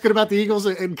you know what's good about the Eagles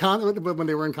in when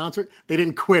they were in concert? They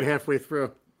didn't quit halfway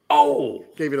through. Oh,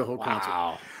 gave you the whole concert.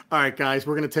 All right, guys,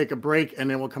 we're going to take a break and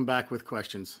then we'll come back with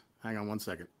questions. Hang on one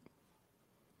second.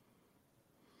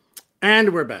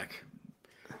 And we're back.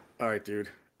 All right, dude.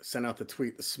 Sent out the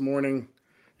tweet this morning.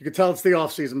 You can tell it's the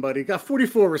off season, buddy. Got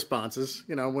 44 responses.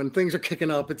 When things are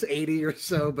kicking up, it's 80 or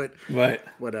so, but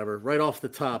whatever. Right off the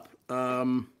top.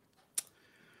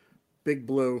 Big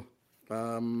Blue.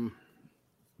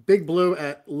 Big Blue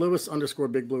at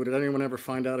Lewis_Big Blue. Did anyone ever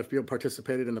find out if Beal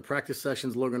participated in the practice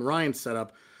sessions Logan Ryan set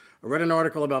up? I read an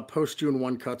article about post-June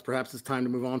 1 cuts. Perhaps it's time to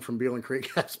move on from Beal and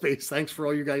create cap space. Thanks for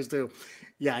all you guys do.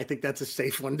 Yeah, I think that's a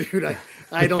safe one, dude.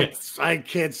 I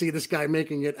can't see this guy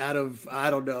making it out of,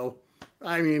 I don't know.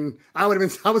 I mean, I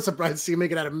was surprised to see him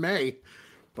make it out of May.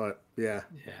 But yeah.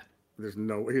 There's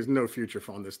no future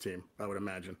on this team, I would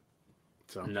imagine.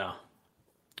 So no.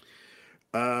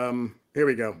 Here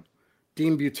we go.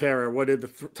 Dean Butera, what are the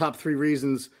top 3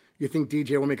 reasons you think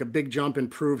DJ will make a big jump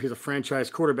and prove he's a franchise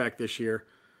quarterback this year?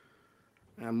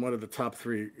 And what are the top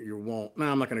 3 you won't?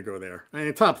 No, I'm not going to go there. I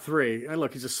mean, top 3.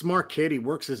 Look, he's a smart kid. He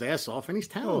works his ass off, and he's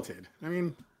talented. I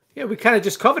mean, yeah, we kind of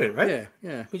just covered it, right? Yeah,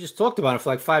 yeah. We just talked about it for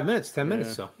like 5 minutes, 10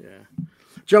 minutes. So yeah.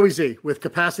 Joey Z, with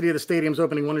capacity of the stadiums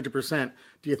opening 100%,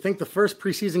 do you think the first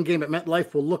preseason game at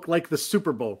MetLife will look like the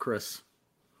Super Bowl, Chris?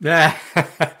 Yeah.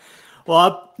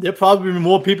 Well, there'll probably be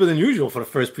more people than usual for the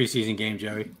first preseason game,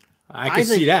 Jerry. I can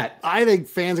see that. I think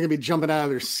fans are going to be jumping out of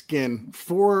their skin.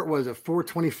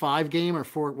 4:25 game or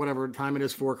 4, whatever time it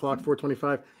is, 4 o'clock,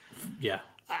 4:25? Yeah.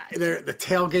 The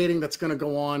tailgating that's going to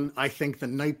go on, I think, the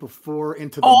night before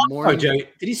into the morning. Jerry.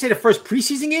 Did he say the first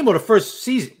preseason game or the first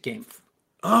season game?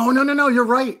 Oh, no. You're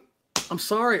right. I'm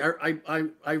sorry.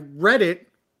 I read it,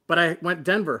 but I went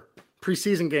Denver.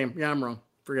 Preseason game. Yeah, I'm wrong.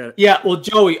 Forget it. Yeah, well,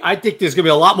 Joey, I think there's going to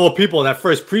be a lot more people in that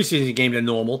first preseason game than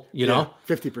normal, you know?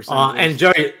 50%. And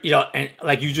Jerry, and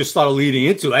like you just started leading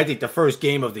into, I think the first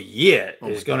game of the year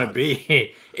is going to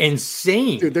be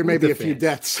insane. Dude, there may be a few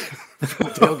deaths from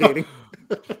tailgating.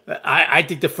 I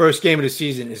think the first game of the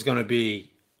season is going to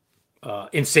be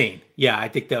insane. Yeah, I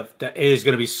think that it is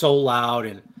going to be so loud.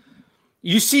 And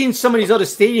you've seen some of these other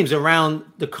stadiums around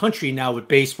the country now with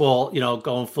baseball,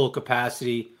 going full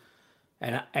capacity.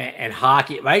 And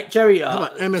hockey, right, Jerry? How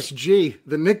about MSG,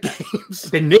 the Knick games?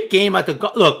 The Knick game at the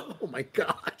look. Oh my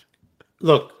God!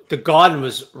 Look, the Garden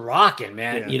was rocking,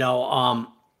 man. Yeah.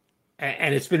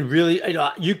 And it's been really,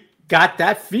 you got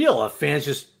that feel of fans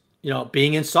just,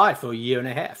 being inside for a year and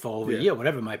a half, or over a year,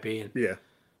 whatever it might be.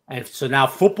 And so now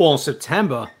football in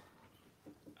September,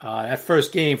 that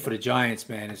first game for the Giants,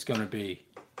 man, it's going to be,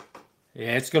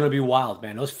 it's going to be wild,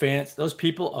 man. Those fans, those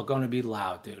people are going to be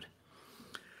loud, dude.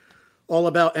 All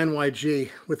about NYG.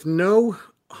 With no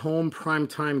home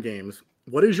primetime games,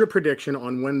 what is your prediction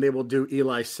on when they will do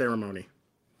Eli's ceremony?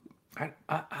 I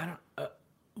don't.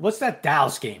 What's that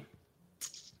Dallas game?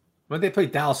 When did they play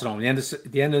Dallas at home? The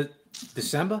end of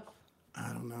December?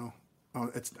 I don't know. Oh,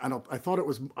 I thought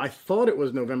it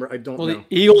was November. I don't know. The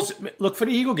Eagles. Look for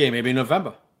the Eagle game. Maybe in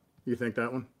November. You think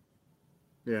that one?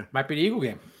 Yeah. Might be the Eagle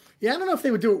game. Yeah, I don't know if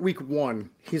they would do it week 1.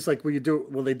 He's like, will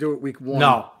they do it week 1?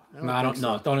 No. I don't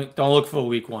know. Don't look for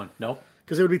week 1. Nope.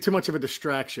 Because it would be too much of a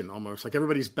distraction almost. Like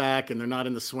everybody's back and they're not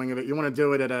in the swing of it. You want to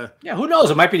do it at a... Yeah, who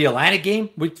knows? It might be the Atlanta game,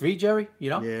 week 3, Jerry,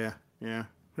 Yeah.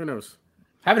 Who knows?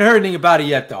 Haven't heard anything about it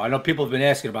yet, though. I know people have been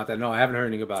asking about that. No, I haven't heard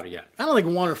anything about it yet. I don't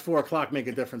think 1 or 4 o'clock make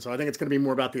a difference. So I think it's going to be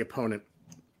more about the opponent.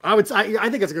 I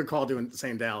think it's a good call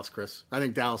saying Dallas, Chris. I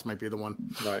think Dallas might be the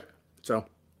one. Right. So...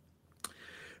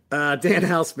 Dan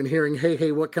Houseman hearing,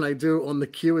 hey, what can I do on the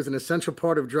queue is an essential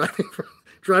part of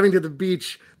driving to the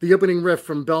beach. The opening riff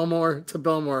from Belmar to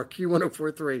Belmar,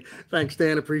 Q1043. Thanks,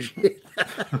 Dan. Appreciate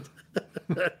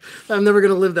that. I'm never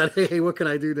going to live that, hey, what can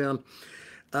I do down?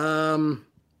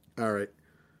 All right.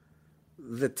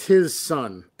 The Tiz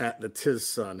Sun at the Tiz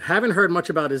Sun. Haven't heard much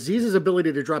about Aziz's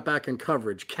ability to drop back in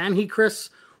coverage. Can he, Chris?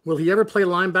 Will he ever play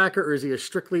linebacker, or is he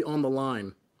strictly on the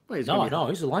line? Well, he's a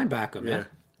linebacker, man.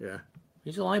 Yeah.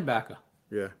 He's a linebacker.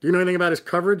 Yeah. Do you know anything about his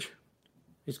coverage?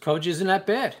 His coverage isn't that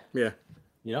bad. Yeah.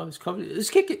 His coverage. This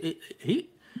kid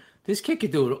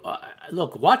could do it.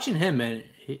 Look, watching him, man,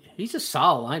 he's a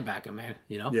solid linebacker, man.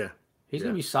 Yeah. He's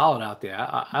gonna be solid out there.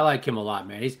 I like him a lot,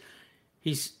 man.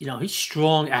 He's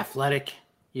strong, athletic.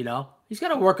 He's got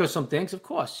to work on some things, of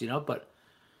course. But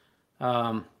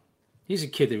he's a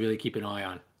kid to really keep an eye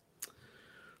on.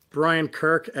 Brian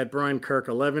Kirk at Brian Kirk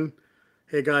 11.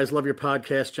 Hey guys, love your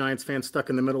podcast. Giants fan stuck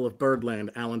in the middle of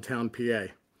Birdland, Allentown, PA.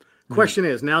 Question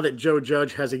is, now that Joe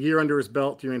Judge has a year under his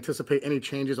belt, do you anticipate any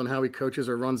changes on how he coaches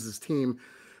or runs his team?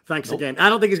 Thanks again. I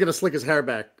don't think he's going to slick his hair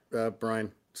back,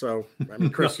 Brian. So,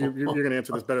 Chris, you're going to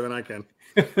answer this better than I can.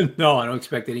 No, I don't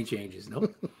expect any changes.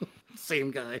 Nope.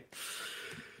 Same guy.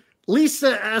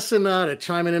 Lisa Asenada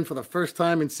chiming in for the first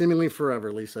time and seemingly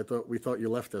forever. Lisa, we thought you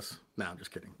left us. No, I'm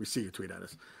just kidding. We see you tweet at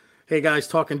us. Hey guys,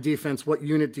 talking defense, what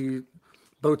unit do you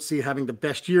both see having the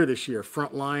best year this year?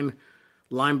 Front line,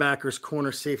 linebackers,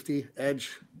 corner, safety,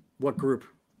 edge. What group?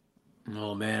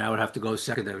 Oh man, I would have to go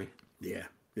secondary. Yeah.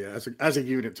 As a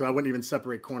unit, so I wouldn't even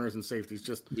separate corners and safeties.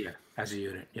 Just as a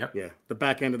unit. Yep. Yeah, the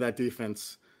back end of that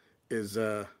defense is.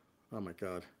 Oh my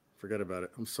God, forget about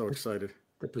it. I'm so excited.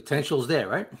 The potential's there,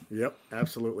 right? Yep,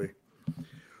 absolutely.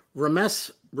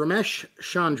 Ramesh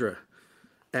Chandra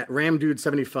at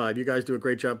RamDude75. You guys do a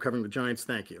great job covering the Giants.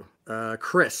 Thank you,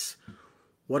 Chris.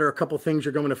 What are a couple things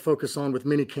you're going to focus on with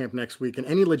minicamp next week, and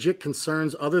any legit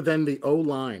concerns other than the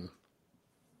O-line?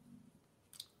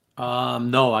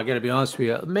 No, I got to be honest with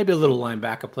you. Maybe a little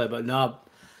linebacker play, but no.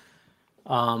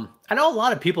 I know a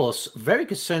lot of people are very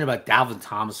concerned about Dalvin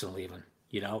Tomlinson leaving.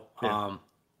 Yeah.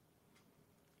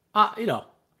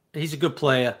 He's a good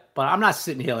player, but I'm not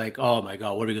sitting here like, oh my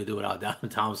God, what are we gonna do without Dalvin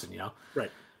Tomlinson?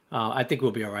 Right. I think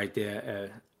we'll be all right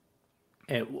there.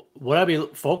 And what I'll be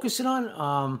focusing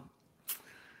on,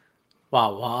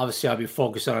 well, obviously I'll be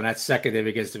focusing on that secondary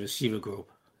against the receiver group.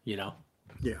 Yeah.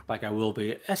 Like I will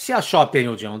be. I see how sharp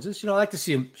Daniel Jones is. I like to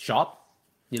see him sharp.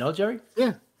 Jerry.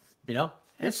 Yeah.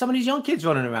 And some of these young kids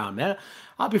running around, man.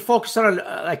 I'll be focused on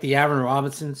like the Aaron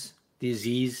Robinsons, the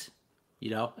Aziz,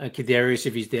 and Kadarius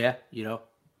if he's there,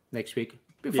 next week.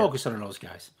 Be focused on those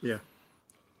guys. Yeah.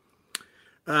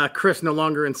 Chris, no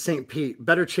longer in St. Pete.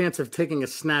 Better chance of taking a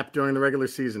snap during the regular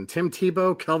season. Tim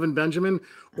Tebow, Kelvin Benjamin,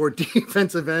 or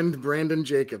defensive end Brandon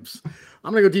Jacobs?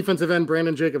 I'm going to go defensive end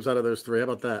Brandon Jacobs out of those three. How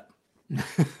about that?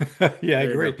 Yeah, I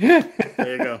agree.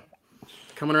 There you go.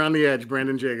 Coming around the edge,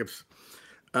 Brandon Jacobs.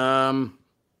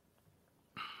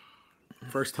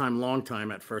 First time, long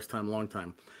time at first time, long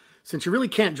time. Since you really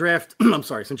can't draft,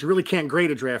 since you really can't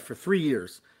grade a draft for 3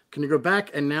 years, can you go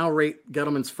back and now rate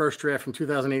Gettleman's first draft from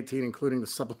 2018, including the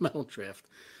supplemental draft?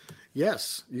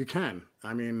 Yes, you can.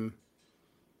 I mean,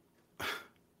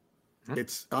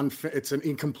 it's an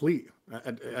incomplete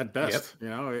at best.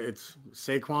 Yep. It's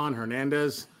Saquon,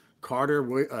 Hernandez,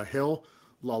 Carter, Hill,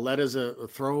 Lauletta's a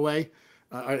throwaway.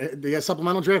 The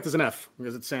supplemental draft is an F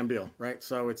because it's Sam Beal, right?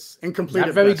 So it's incomplete.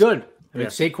 Not very good. I mean,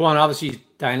 Saquon obviously is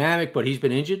dynamic, but he's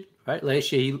been injured, right?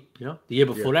 Last year, the year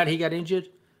before that, he got injured.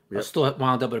 Yep. Still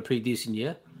wound up with a pretty decent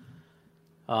year.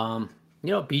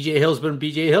 BJ Hill's been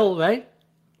BJ Hill, right?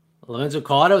 Lorenzo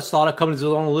Carter started coming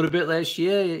along a little bit last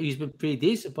year. He's been pretty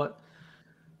decent, but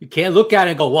you can't look at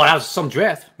it and go, well, that was some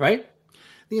draft, right?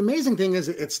 The amazing thing is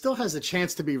it still has a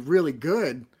chance to be really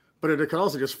good, but it could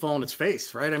also just fall on its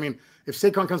face, right? I mean, if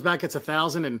Saquon comes back, gets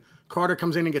 1,000, and Carter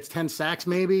comes in and gets 10 sacks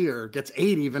maybe, or gets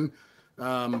 8 even,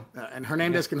 and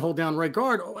Hernandez can hold down right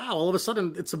guard, oh, wow, all of a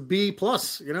sudden it's a B+.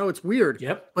 It's weird.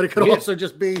 Yep. But it could also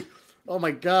just be, oh,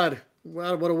 my God,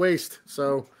 wow, what a waste.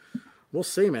 So we'll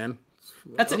see, man.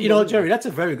 Jerry, that's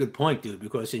a very good point, dude,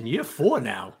 because in year 4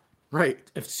 now, right,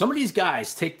 if some of these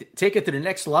guys take it to the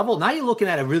next level, now you're looking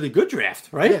at a really good draft,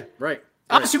 right? Yeah, right.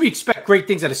 Obviously, we expect great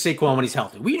things out of Saquon when he's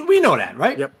healthy. We know that,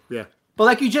 right? Yep, yeah. But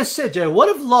like you just said, Jerry, what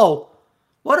if Low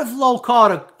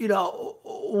Carter,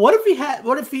 what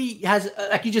if he has,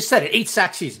 like you just said, an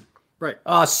 8-sack season? Right.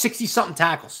 60-something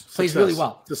tackles. Plays really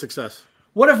well. It's a success.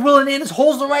 What if Will Hernandez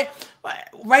holds the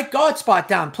right guard spot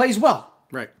down, plays well?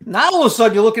 Right. Now all of a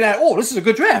sudden you're looking at, this is a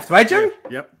good draft, right, Jerry?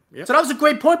 Yep. So that was a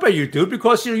great point by you, dude,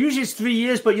 because usually it's 3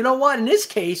 years, but you know what? In this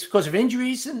case, because of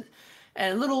injuries and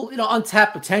a little,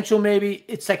 untapped potential, maybe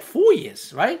it's like 4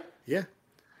 years, right? Yeah.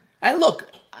 And look,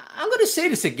 I'm going to say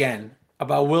this again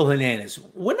about Will Hernandez.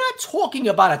 We're not talking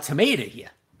about a tomato here.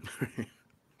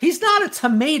 He's not a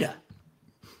tomato.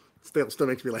 Still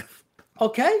makes me laugh.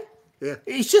 Okay? Yeah.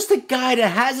 He's just a guy that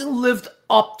hasn't lived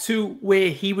up to where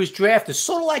he was drafted.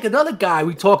 Sort of like another guy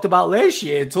we talked about last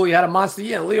year until he had a monster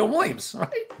year, Leo Williams,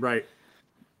 right? Right.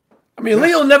 I mean,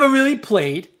 Leo never really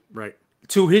played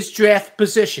to his draft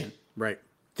position. Right.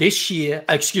 This year,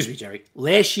 excuse me, Jerry,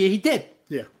 last year he did.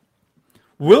 Yeah.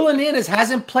 Will Hernandez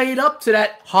hasn't played up to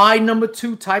that high number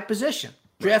 2 type position,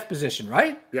 draft position,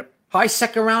 right? Yep. High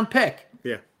second round pick.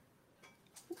 Yeah.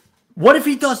 What if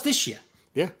he does this year?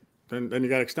 Yeah. Then you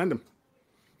got to extend him.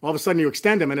 All of a sudden you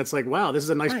extend him and it's like, wow, this is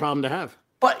a nice problem to have.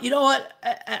 But you know what?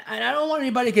 And I don't want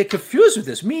anybody to get confused with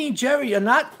this. Me and Jerry are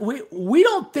not, we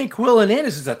don't think Will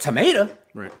Hernandez is a tomato.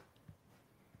 Right.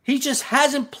 He just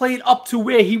hasn't played up to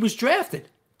where he was drafted.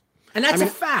 And that's a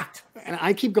fact. And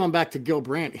I keep going back to Gil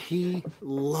Brandt. He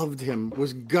loved him,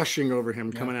 was gushing over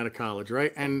him coming out of college,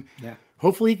 right? And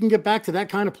hopefully he can get back to that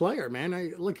kind of player,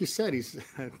 man. Like you said, he's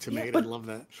a tomato. I love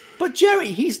that. But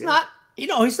Jerry, he's not, he's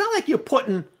not like you're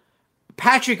putting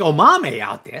Patrick Omame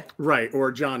out there. Right.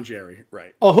 Or John Jerry.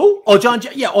 Right. Or who? Or John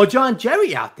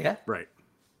Jerry out there. Right.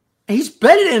 He's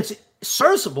better than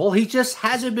serviceable. He just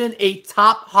hasn't been a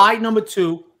top high number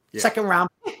 2 second round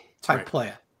type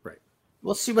player. Right.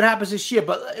 We'll see what happens this year.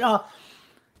 But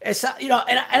it's and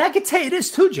I can tell you this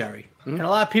too, Jerry. Mm-hmm. And a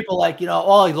lot of people like, he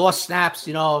lost snaps,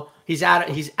 he's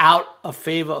out of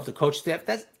favor of the coach staff.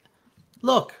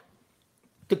 Look,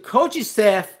 the coaching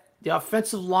staff, the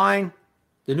offensive line,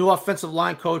 the new offensive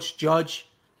line coach, Judge,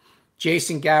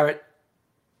 Jason Garrett,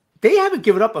 they haven't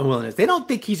given up on Will Hernandez. They don't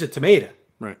think he's a tomato.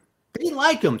 Right. They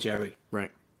like him, Jerry. Right.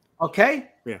 Okay?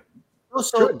 Yeah.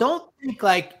 So don't think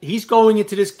like he's going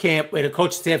into this camp where the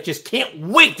coach staff just can't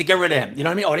wait to get rid of him. You know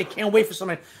what I mean? Or they can't wait for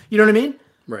somebody. You know what I mean?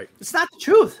 Right. It's not the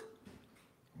truth.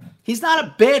 He's not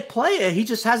a bad player. He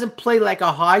just hasn't played like a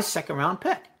high second round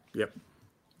pick. Yep.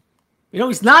 You know,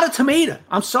 he's not a tomato.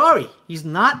 I'm sorry. He's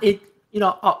not it. You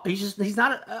know, he's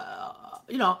not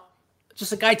you know,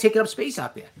 just a guy taking up space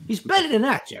out there. He's better than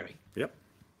that, Jerry. Yep.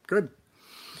 Good.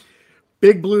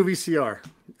 Big Blue VCR.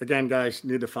 Again, guys,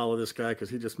 need to follow this guy because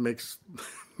he just makes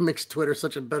Twitter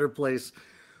such a better place.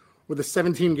 With a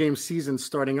 17-game season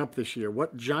starting up this year,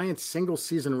 what Giants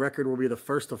single-season record will be the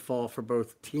first to fall for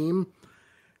both team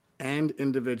and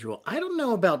individual? I don't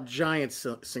know about Giants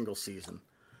single season,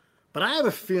 but I have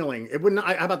a feeling it wouldn't.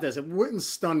 How about this? It wouldn't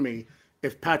stun me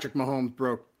if Patrick Mahomes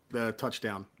broke the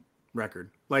touchdown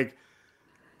record, like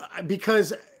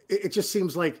because it just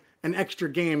seems like an extra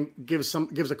game gives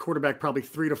a quarterback probably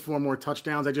 3 to 4 more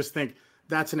touchdowns. I just think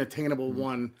that's an attainable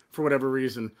one for whatever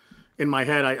reason. In my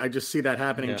head, I just see that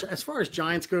happening. Yeah. As far as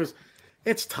Giants goes,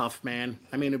 it's tough, man.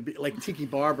 I mean, it'd be, like Tiki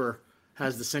Barber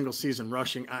has the single season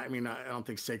rushing. I mean, I don't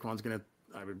think Saquon's going to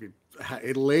 – I would be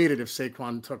elated if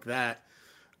Saquon took that.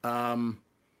 You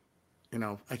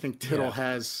know, I think Tittle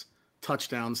has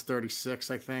touchdowns, 36,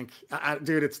 I think.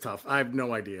 Dude, it's tough. I have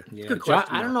no idea. Yeah. Good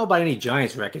question, I don't know about any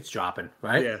Giants records dropping,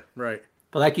 right? Yeah, right.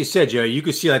 But like you said, Joe, you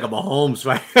could see like a Mahomes,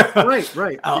 right?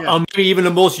 right. Yeah. Maybe even the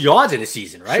most yards in the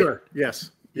season, right? Sure, yes.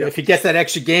 Yeah, if he gets that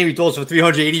extra game, he throws for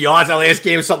 380 yards that last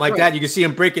game or something like that. You can see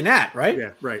him breaking that, right? Yeah,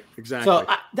 right, exactly. So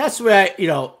that's where, you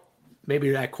know, maybe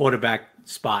that quarterback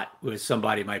spot where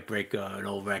somebody might break an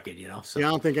old record, you know? So. Yeah,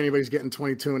 I don't think anybody's getting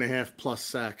 22.5 plus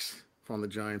sacks from the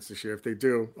Giants this year. If they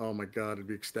do, oh my God, it'd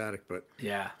be ecstatic. But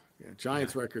yeah,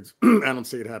 Giants records, I don't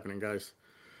see it happening, guys.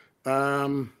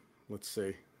 Let's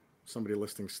see. Somebody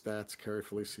listing stats, Kerry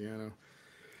Feliciano.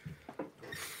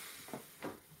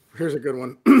 Here's a good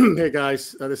one. Hey,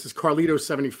 guys, this is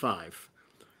Carlito75.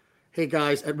 Hey,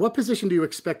 guys, at what position do you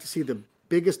expect to see the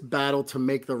biggest battle to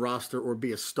make the roster or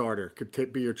be a starter?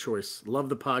 Could be your choice. Love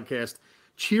the podcast.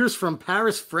 Cheers from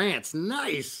Paris, France.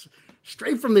 Nice.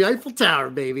 Straight from the Eiffel Tower,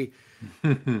 baby.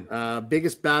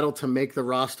 Biggest battle to make the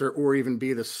roster or even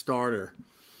be the starter.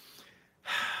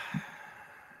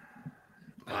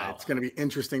 Wow. It's going to be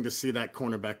interesting to see that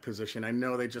cornerback position. I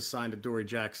know they just signed Adoree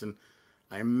Jackson.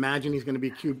 I imagine he's going to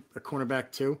be a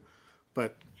cornerback too,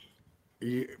 but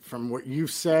from what you've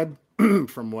said,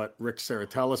 from what Rick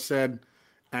Saratella said,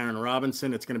 Aaron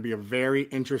Robinson, it's going to be a very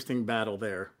interesting battle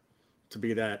there to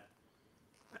be that,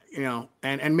 you know,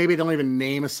 and maybe they don't even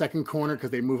name a second corner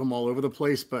because they move them all over the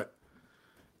place, but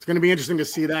it's going to be interesting to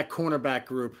see that cornerback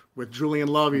group with Julian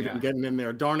Love even getting in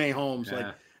there, Darnay Holmes.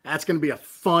 Like that's going to be a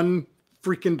fun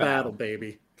freaking battle,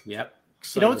 baby. Yep.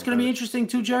 You know what's going to be interesting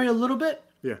too, Jerry, a little bit?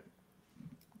 Yeah.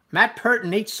 Matt Pert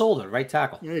and Nate Solder, right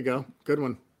tackle. There you go. Good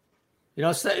one. You know,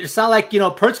 it's not like, you know,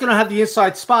 Pert's going to have the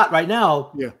inside spot right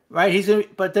now. Yeah. Right.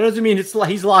 But that doesn't mean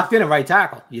he's locked in at right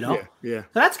tackle, you know? Yeah. So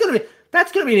that's going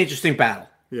to be an interesting battle.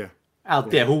 Yeah.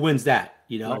 Out there. Who wins that?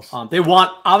 You know, nice. They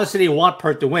want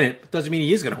Pert to win it, but doesn't mean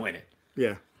he is going to win it.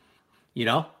 Yeah. You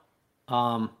know?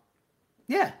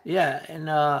 Yeah. And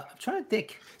I'm trying to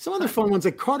think. Some other fun ones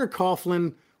like Carter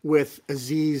Coughlin with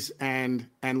Aziz and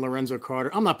Lorenzo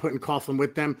Carter. I'm not putting Coughlin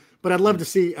with them, but I'd love to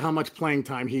see how much playing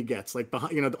time he gets, like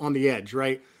behind, you know, on the edge,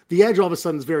 right? The edge all of a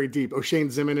sudden is very deep. O'Shane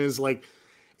Zimmon is like,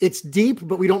 it's deep,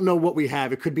 but we don't know what we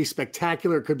have. It could be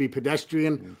spectacular, it could be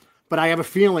pedestrian, but I have a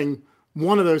feeling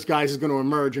one of those guys is going to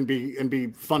emerge and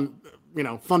be fun, you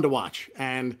know, fun to watch.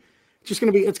 And it's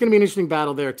going to be an interesting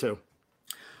battle there too.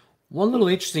 One little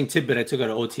interesting tidbit I took out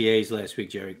of OTAs last week,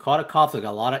 Jerry. Carter Coughlin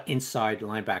got a lot of inside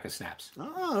linebacker snaps.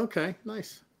 Oh, okay.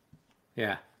 Nice.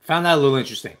 Yeah. Found that a little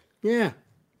interesting. Yeah.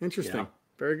 Interesting. You know?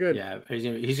 Very good. Yeah. He's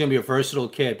going to be a versatile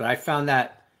kid, but I found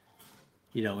that,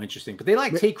 you know, interesting. But they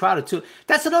like Tate Crowder, too.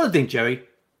 That's another thing, Jerry.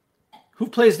 Who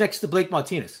plays next to Blake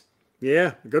Martinez?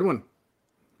 Yeah. Good one.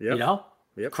 Yep. You know?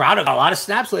 Yep. Crowder got a lot of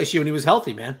snaps last year when he was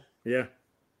healthy, man. Yeah.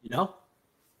 You know?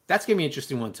 That's going to be an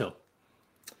interesting one, too.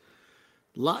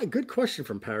 Good question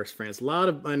from Paris, France. A lot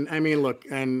of, and I mean, look,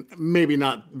 and maybe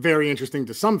not very interesting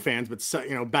to some fans, but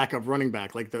you know, backup running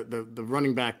back, like the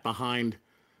running back behind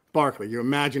Barkley. You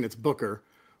imagine it's Booker,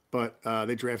 but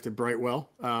they drafted Brightwell.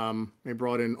 They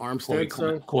brought in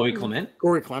Armstead, Corey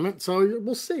Clement. So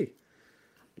we'll see.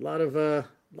 A lot of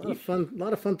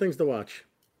fun things to watch.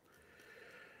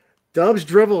 Dubs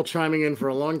Drivel chiming in for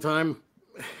a long time,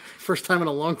 first time in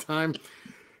a long time.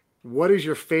 What is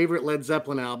your favorite Led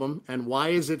Zeppelin album, and why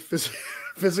is it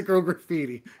Physical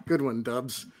Graffiti? Good one,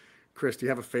 Dubs. Chris, do you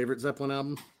have a favorite Zeppelin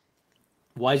album?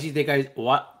 Why does he think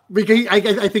what? Because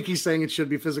I think he's saying it should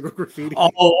be Physical Graffiti.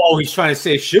 Oh, he's trying to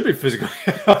say it should be Physical.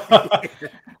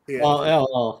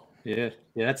 Yeah.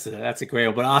 Yeah. That's a great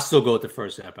one, but I'll still go with the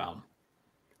first Zepp album.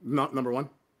 Not number one.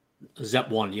 Zepp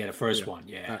 1, the first one,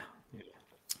 yeah.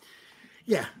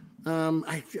 Yeah.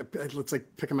 Let's like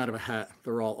pick them out of a hat.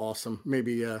 They're all awesome.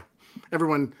 Maybe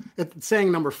everyone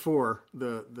saying number 4,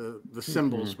 the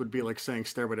symbols would be like saying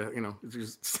Stairway to,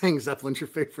 just saying Zeppelin's your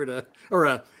favorite,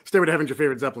 or Stairway to Heaven's your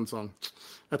favorite Zeppelin song.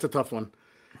 That's a tough one.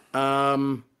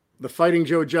 The Fighting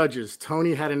Joe Judges.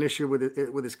 Tony had an issue with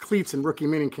it with his cleats in rookie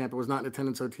minicamp. It was not in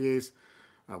attendance OTAs.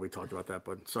 We talked about that,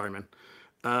 but sorry, man.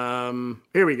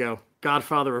 Here we go.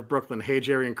 Godfather of Brooklyn. Hey,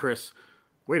 Jerry and Chris.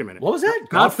 Wait a minute. What was that?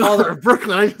 Godfather of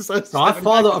Brooklyn.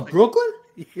 Godfather of Brooklyn?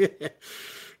 Yeah.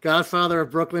 Godfather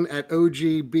of Brooklyn at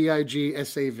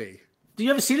OGBIGSAV. Do you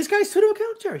ever see this guy's Twitter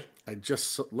account, Jerry? I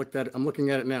just looked at it. I'm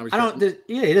looking at it now. He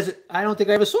doesn't. I don't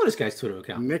think I ever saw this guy's Twitter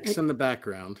account. Knicks in the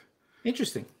background.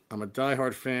 Interesting. I'm a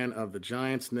diehard fan of the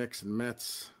Giants, Knicks, and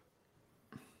Mets.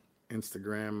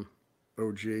 Instagram,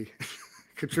 OG.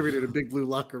 Contributed to Big Blue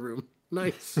Locker Room.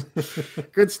 Nice.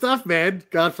 Good stuff, man.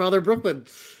 Godfather of Brooklyn.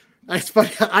 I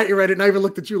read it and I even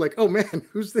looked at you like, oh man,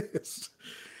 who's this?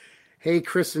 Hey,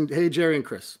 Jerry and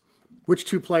Chris. Which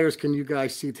 2 players can you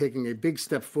guys see taking a big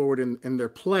step forward in their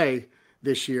play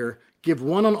this year? Give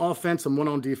one on offense and one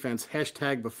on defense.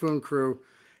 Hashtag Buffoon Crew.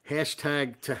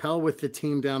 Hashtag to hell with the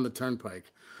team down the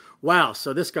turnpike. Wow.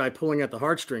 So this guy pulling at the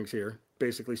heartstrings here,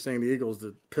 basically saying the Eagles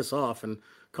to piss off and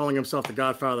calling himself the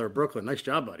Godfather of Brooklyn. Nice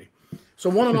job, buddy. So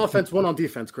one on offense, one on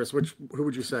defense, Chris. Who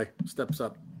would you say steps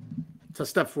up? To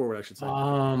step forward, I should say.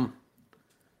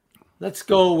 Let's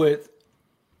go with.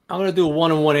 I'm going to do a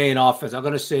 1 and 1A in offense. I'm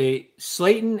going to say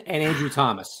Slayton and Andrew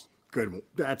Thomas. Good.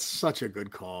 That's such a good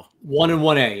call. 1 and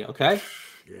 1A. Okay.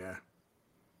 Yeah.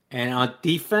 And on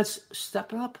defense,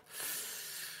 stepping up.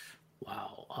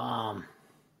 Wow. On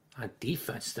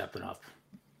defense, stepping up.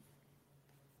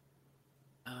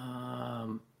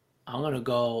 I'm going to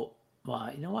go.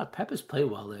 Well, you know what? Peppers played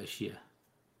well last year.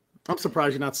 I'm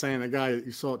surprised you're not saying the guy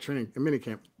you saw at training in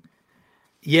minicamp.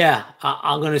 Yeah,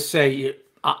 I'm going to say,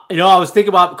 I was thinking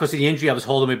about because of the injury, I was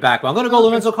holding me back. But I'm going to go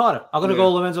Lorenzo Carter.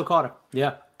 Go Lorenzo Carter.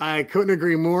 Yeah. I couldn't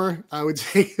agree more. I would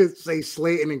say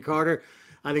Slayton and Carter.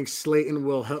 I think Slayton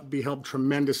will be helped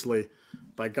tremendously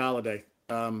by Golladay.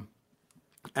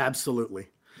 Absolutely.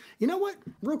 You know what?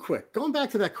 Real quick, going back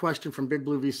to that question from Big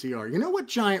Blue VCR. You know what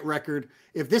giant record,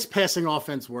 if this passing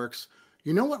offense works,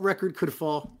 you know what record could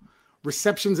fall?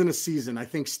 Receptions in a season. I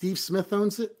think Steve Smith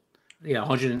owns it. Yeah,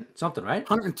 100 something, right?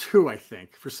 102, I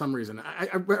think, for some reason. I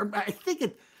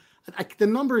think the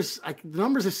numbers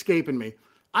escaping me.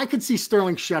 I could see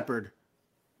Sterling Shepard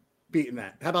beating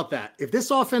that. How about that? If this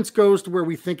offense goes to where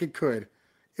we think it could,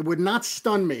 it would not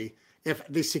stun me if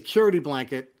the security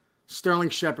blanket, Sterling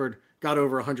Shepard, got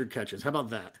over 100 catches. How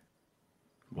about that?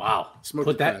 Wow.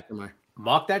 Put that.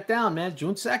 Mark that down, man.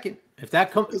 June 2nd.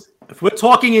 If we're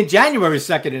talking in January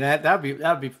 2nd, and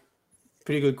that'd be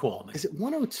pretty good call, man. Is it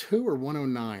 102 or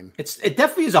 109? It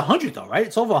definitely is 100 though, right?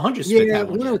 It's over 100. Yeah,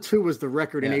 102 was the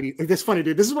record in 80. That's funny,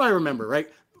 dude. This is what I remember, right?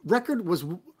 Record was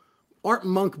Art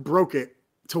Monk broke it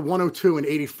to 102 in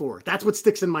 84. That's what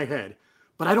sticks in my head.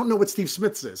 But I don't know what Steve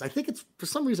Smith's is. I think it's for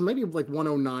some reason maybe like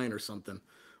 109 or something.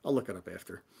 I'll look it up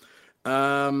after.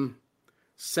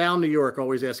 Sal New York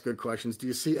always asks good questions. Do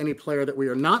you see any player that we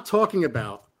are not talking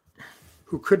about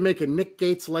who could make a Nick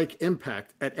Gates-like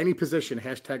impact at any position?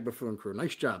 Hashtag Buffoon Crew.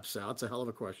 Nice job, Sal. It's a hell of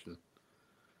a question.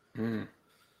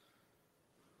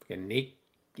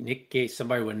 Nick Gates,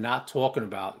 somebody we're not talking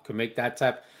about, could make that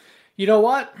type. You know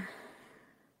what?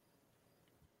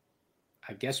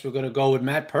 I guess we're going to go with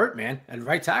Matt Pert, man, at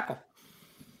right tackle.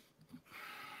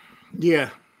 Yeah,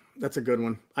 that's a good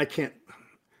one.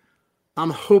 I'm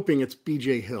hoping it's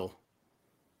BJ Hill.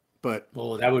 But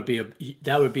that would be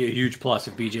a huge plus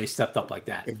if BJ stepped up like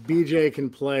that. If BJ can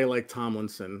play like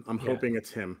Tomlinson, I'm hoping it's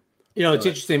him. You know, it's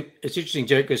interesting. It's interesting,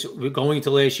 Jerry, because we're going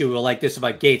into last year. We were like this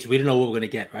about Gates. We didn't know what we were going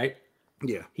to get, right?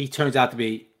 Yeah. He turns out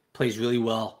to plays really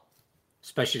well,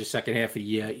 especially the second half of the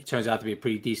year. He turns out to be a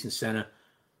pretty decent center,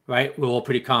 right? We're all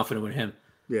pretty confident with him.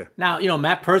 Yeah. Now,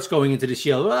 Matt Pert's going into this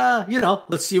year.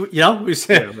 Let's see what we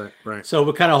said. Yeah, right. So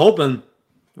we're kind of hoping,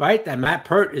 right, that Matt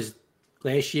Pert is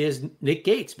last year's Nick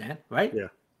Gates, man, right? Yeah.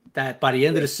 That by the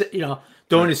end of the,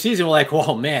 during the season, we're like,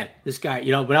 oh man, this guy,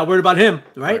 we're not worried about him,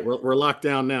 right? We're locked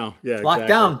down now. Yeah, locked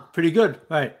down, pretty good,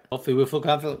 right? Hopefully, we'll feel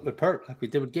confident with Pert like we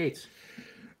did with Gates.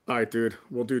 All right, dude,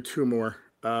 we'll do two more.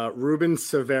 Ruben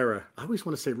Severa. I always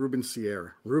want to say Ruben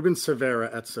Sierra. Ruben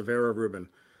Severa at Severa Ruben.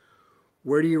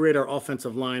 Where do you rate our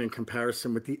offensive line in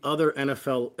comparison with the other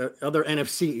other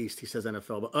NFC East? He says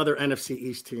NFL, but other NFC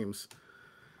East teams.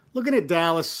 Looking at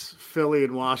Dallas, Philly,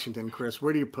 and Washington, Chris,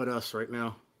 where do you put us right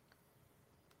now?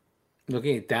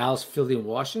 Looking at Dallas, Philly, and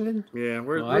Washington? Yeah,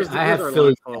 I have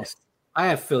Philly last. I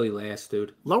have Philly last,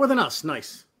 dude. Lower than us,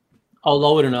 nice. Oh,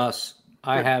 lower than us.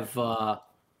 I have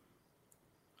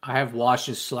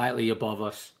Washington slightly above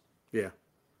us. Yeah.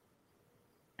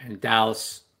 and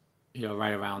Dallas,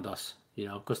 right around us,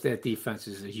 because their defense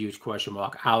is a huge question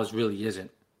mark. Ours really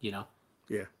isn't, Yeah.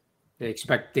 They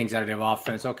expect things out of their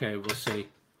offense. Okay, we'll see.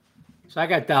 So I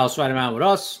got Dallas right around with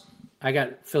us. I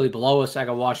got Philly below us. I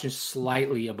got Washington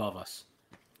slightly above us.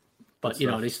 But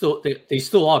they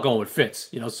still are going with Fitz.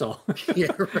 So yeah,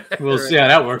 right, we'll see how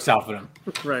that works out for them.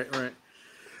 Right.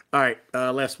 All right,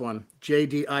 last one.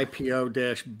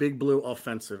 JDIPO-Big Blue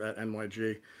Offensive at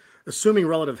NYG. Assuming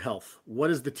relative health, what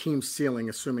is the team's ceiling?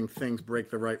 Assuming things break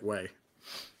the right way.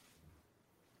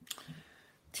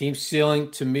 Team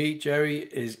ceiling to me, Jerry,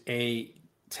 is a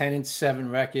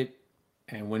 10-7 record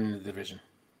and winning the division.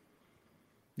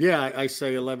 Yeah, I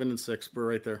say 11-6. We're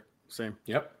right there. Same.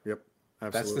 Yep.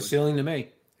 Absolutely. That's the ceiling to me.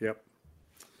 Yep.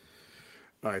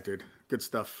 All right, dude. Good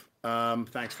stuff.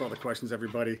 Thanks for all the questions,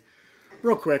 everybody.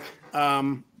 Real quick,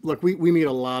 look, we meet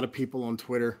a lot of people on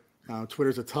Twitter.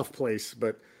 Twitter's a tough place,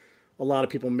 but a lot of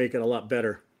people make it a lot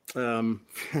better.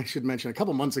 I should mention a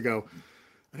couple months ago,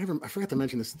 I forgot to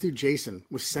mention this. Dude, Jason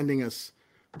was sending us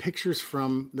pictures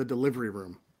from the delivery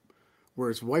room where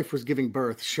his wife was giving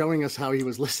birth, showing us how he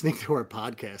was listening to our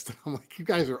podcast. And I'm like, you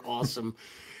guys are awesome.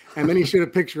 And then he showed a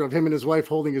picture of him and his wife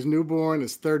holding his newborn,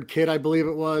 his third kid, I believe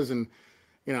it was. And,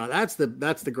 that's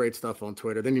the great stuff on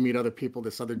Twitter. Then you meet other people.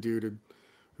 This other dude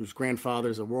whose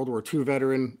grandfather's a World War II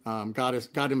veteran, got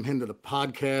him into the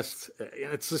podcast.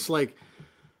 It's just like,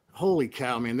 holy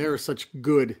cow, man, there is such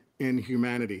good in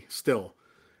humanity still.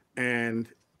 And,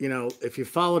 if you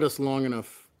followed us long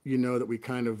enough, you know that we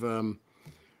kind of,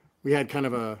 we had kind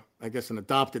of an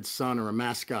adopted son or a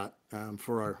mascot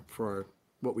for our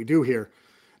what we do here,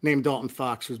 named Dalton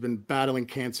Fox, who's been battling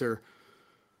cancer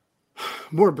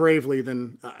more bravely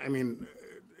than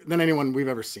anyone we've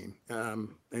ever seen. And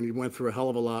he went through a hell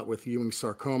of a lot with Ewing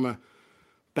sarcoma,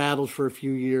 battled for a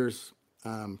few years.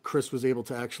 Chris was able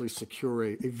to actually secure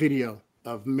a video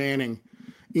of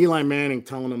Eli Manning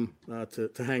telling him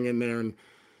to hang in there. And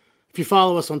if you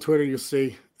follow us on Twitter, you'll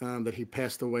see that he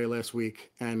passed away last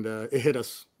week, and it hit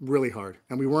us really hard.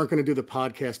 And we weren't going to do the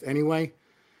podcast anyway.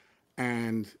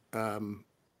 And,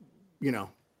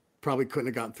 probably couldn't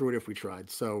have gotten through it if we tried.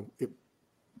 So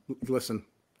listen,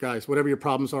 guys, whatever your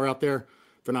problems are out there,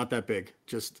 they're not that big.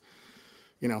 Just,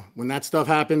 when that stuff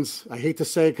happens, I hate to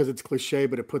say it because it's cliche,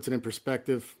 but it puts it in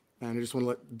perspective. And I just want to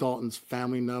let Dalton's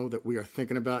family know that we are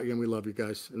thinking about you and we love you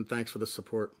guys. And thanks for the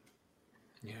support.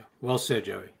 Yeah. Well said,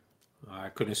 Joey. I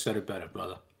couldn't have said it better,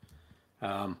 brother.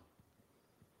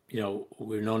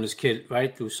 We've known this kid,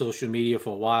 right, through social media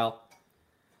for a while.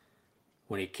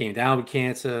 When he came down with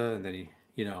cancer, and then he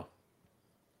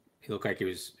looked like he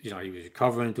was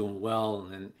recovering, doing well,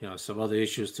 and then, some other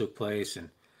issues took place, and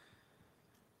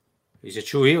he's a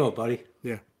true hero, buddy.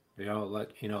 Yeah. Like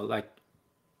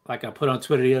I put on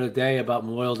Twitter the other day about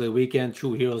Memorial Day weekend,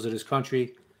 true heroes of this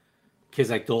country. Kids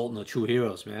like Dalton are true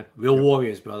heroes, man. Real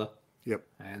warriors, brother. Yep.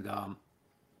 And,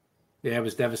 it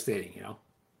was devastating,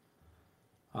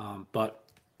 but,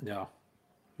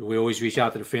 we always reach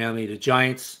out to the family. The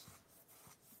Giants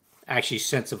actually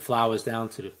sent some flowers down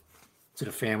to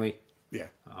the family. Yeah.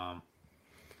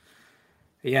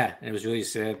 Yeah, it was really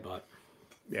sad, but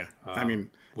yeah,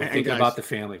 we're thinking about the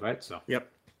family, right? So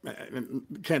yep.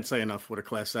 Can't say enough what a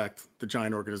class act the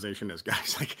Giant organization is,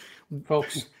 guys. Like,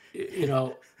 folks,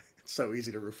 it's so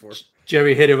easy to root for.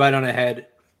 Jerry hit it right on the head.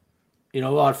 You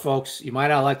know what, folks? You might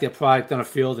not like their product on the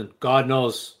field, and God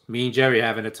knows, me and Jerry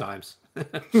have it at times,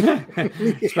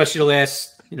 especially the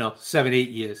last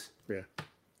 7-8 years. Yeah.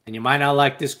 And you might not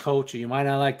like this coach, or you might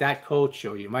not like that coach,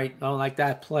 or you might not like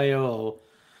that player, or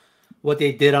what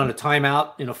they did on a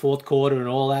timeout in the fourth quarter and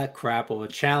all that crap, or a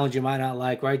challenge you might not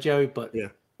like, right, Jerry? But yeah.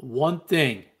 One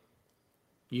thing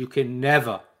you can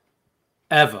never,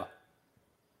 ever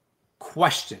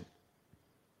question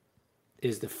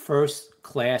is the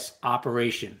first-class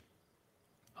operation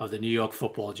of the New York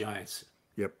Football Giants.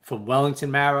 Yep. From Wellington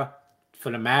Mara,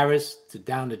 from the Maras to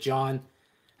down to John.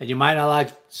 And you might not like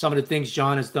some of the things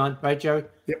John has done, right, Jerry?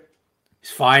 Yep.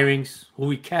 His firings, who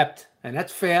he kept, and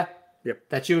that's fair. Yep.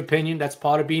 That's your opinion. That's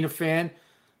part of being a fan.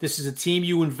 This is a team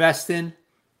you invest in,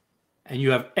 and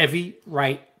you have every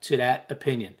right to that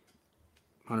opinion.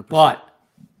 100%. But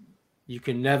you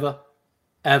can never,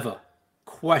 ever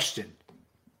question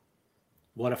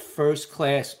what a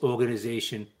first-class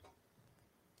organization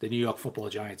the New York Football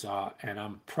Giants are. And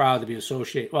I'm proud to be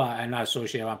associated. Well, I'm not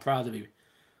associated. I'm proud to be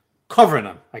covering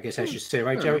them, I guess I should say,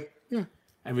 right, Jerry? Yeah.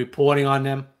 And reporting on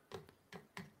them.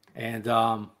 And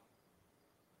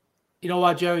you know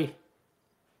what, Jerry?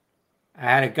 I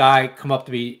had a guy come up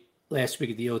to me last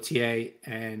week at the OTA,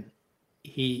 and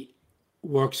he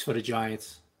works for the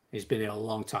Giants. He's been there a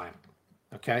long time.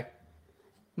 Okay?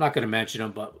 not going to mention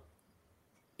him, but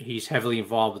he's heavily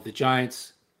involved with the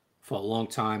Giants for a long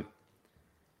time.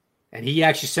 And he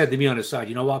actually said to me on the side,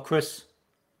 you know what, Chris?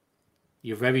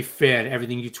 You're very fair to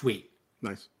everything you tweet.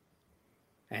 Nice.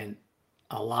 And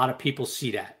a lot of people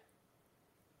see that.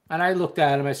 And I looked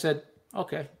at him, I said,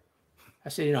 okay. I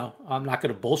said, you know, I'm not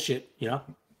going to bullshit, you know.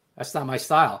 That's not my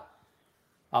style.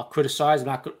 I'll criticize,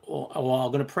 or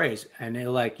I'm going to praise. And they're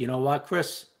like, you know what,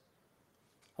 Chris?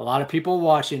 A lot of people are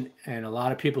watching, and a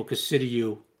lot of people consider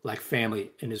you like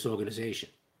family in this organization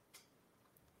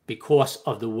because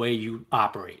of the way you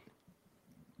operate.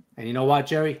 And you know what,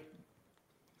 Jerry?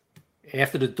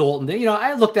 After the Dalton thing, you know,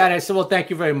 I looked at it, I said, well, thank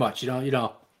you very much. You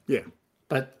know. Yeah.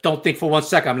 But don't think for 1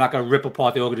 second I'm not going to rip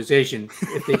apart the organization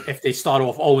if they start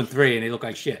off 0-3 and they look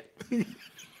like shit.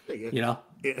 You know?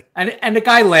 Yeah. And the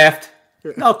guy laughed.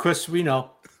 Yeah. No, Chris, we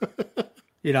know.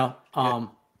 You know.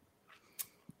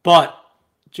 But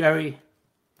Jerry,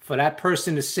 for that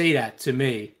person to say that to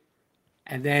me,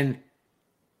 and then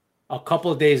a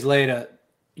couple of days later,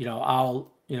 you know,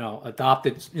 I'll, you know,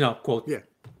 adopted, you know, quote,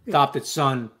 adopted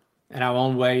son in our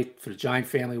own way, for the Giant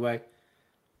family way,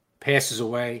 passes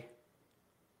away.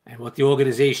 And what the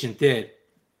organization did,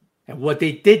 and what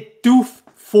they did do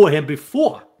for him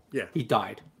before he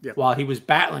died, while he was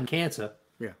battling cancer.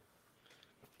 Yeah.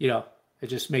 You know, it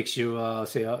just makes you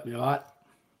say, oh, you know what?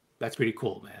 That's pretty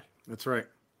cool, man. That's right.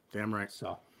 Damn right.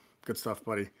 So, good stuff,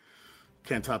 buddy.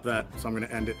 Can't top that. So I'm going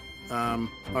to end it. All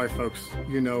right, folks.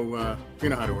 You know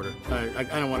how to order. I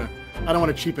don't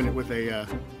want to cheapen it with a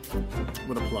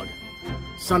plug.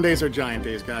 Sundays are Giant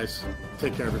days, guys.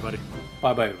 Take care, everybody.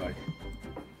 Bye, everybody.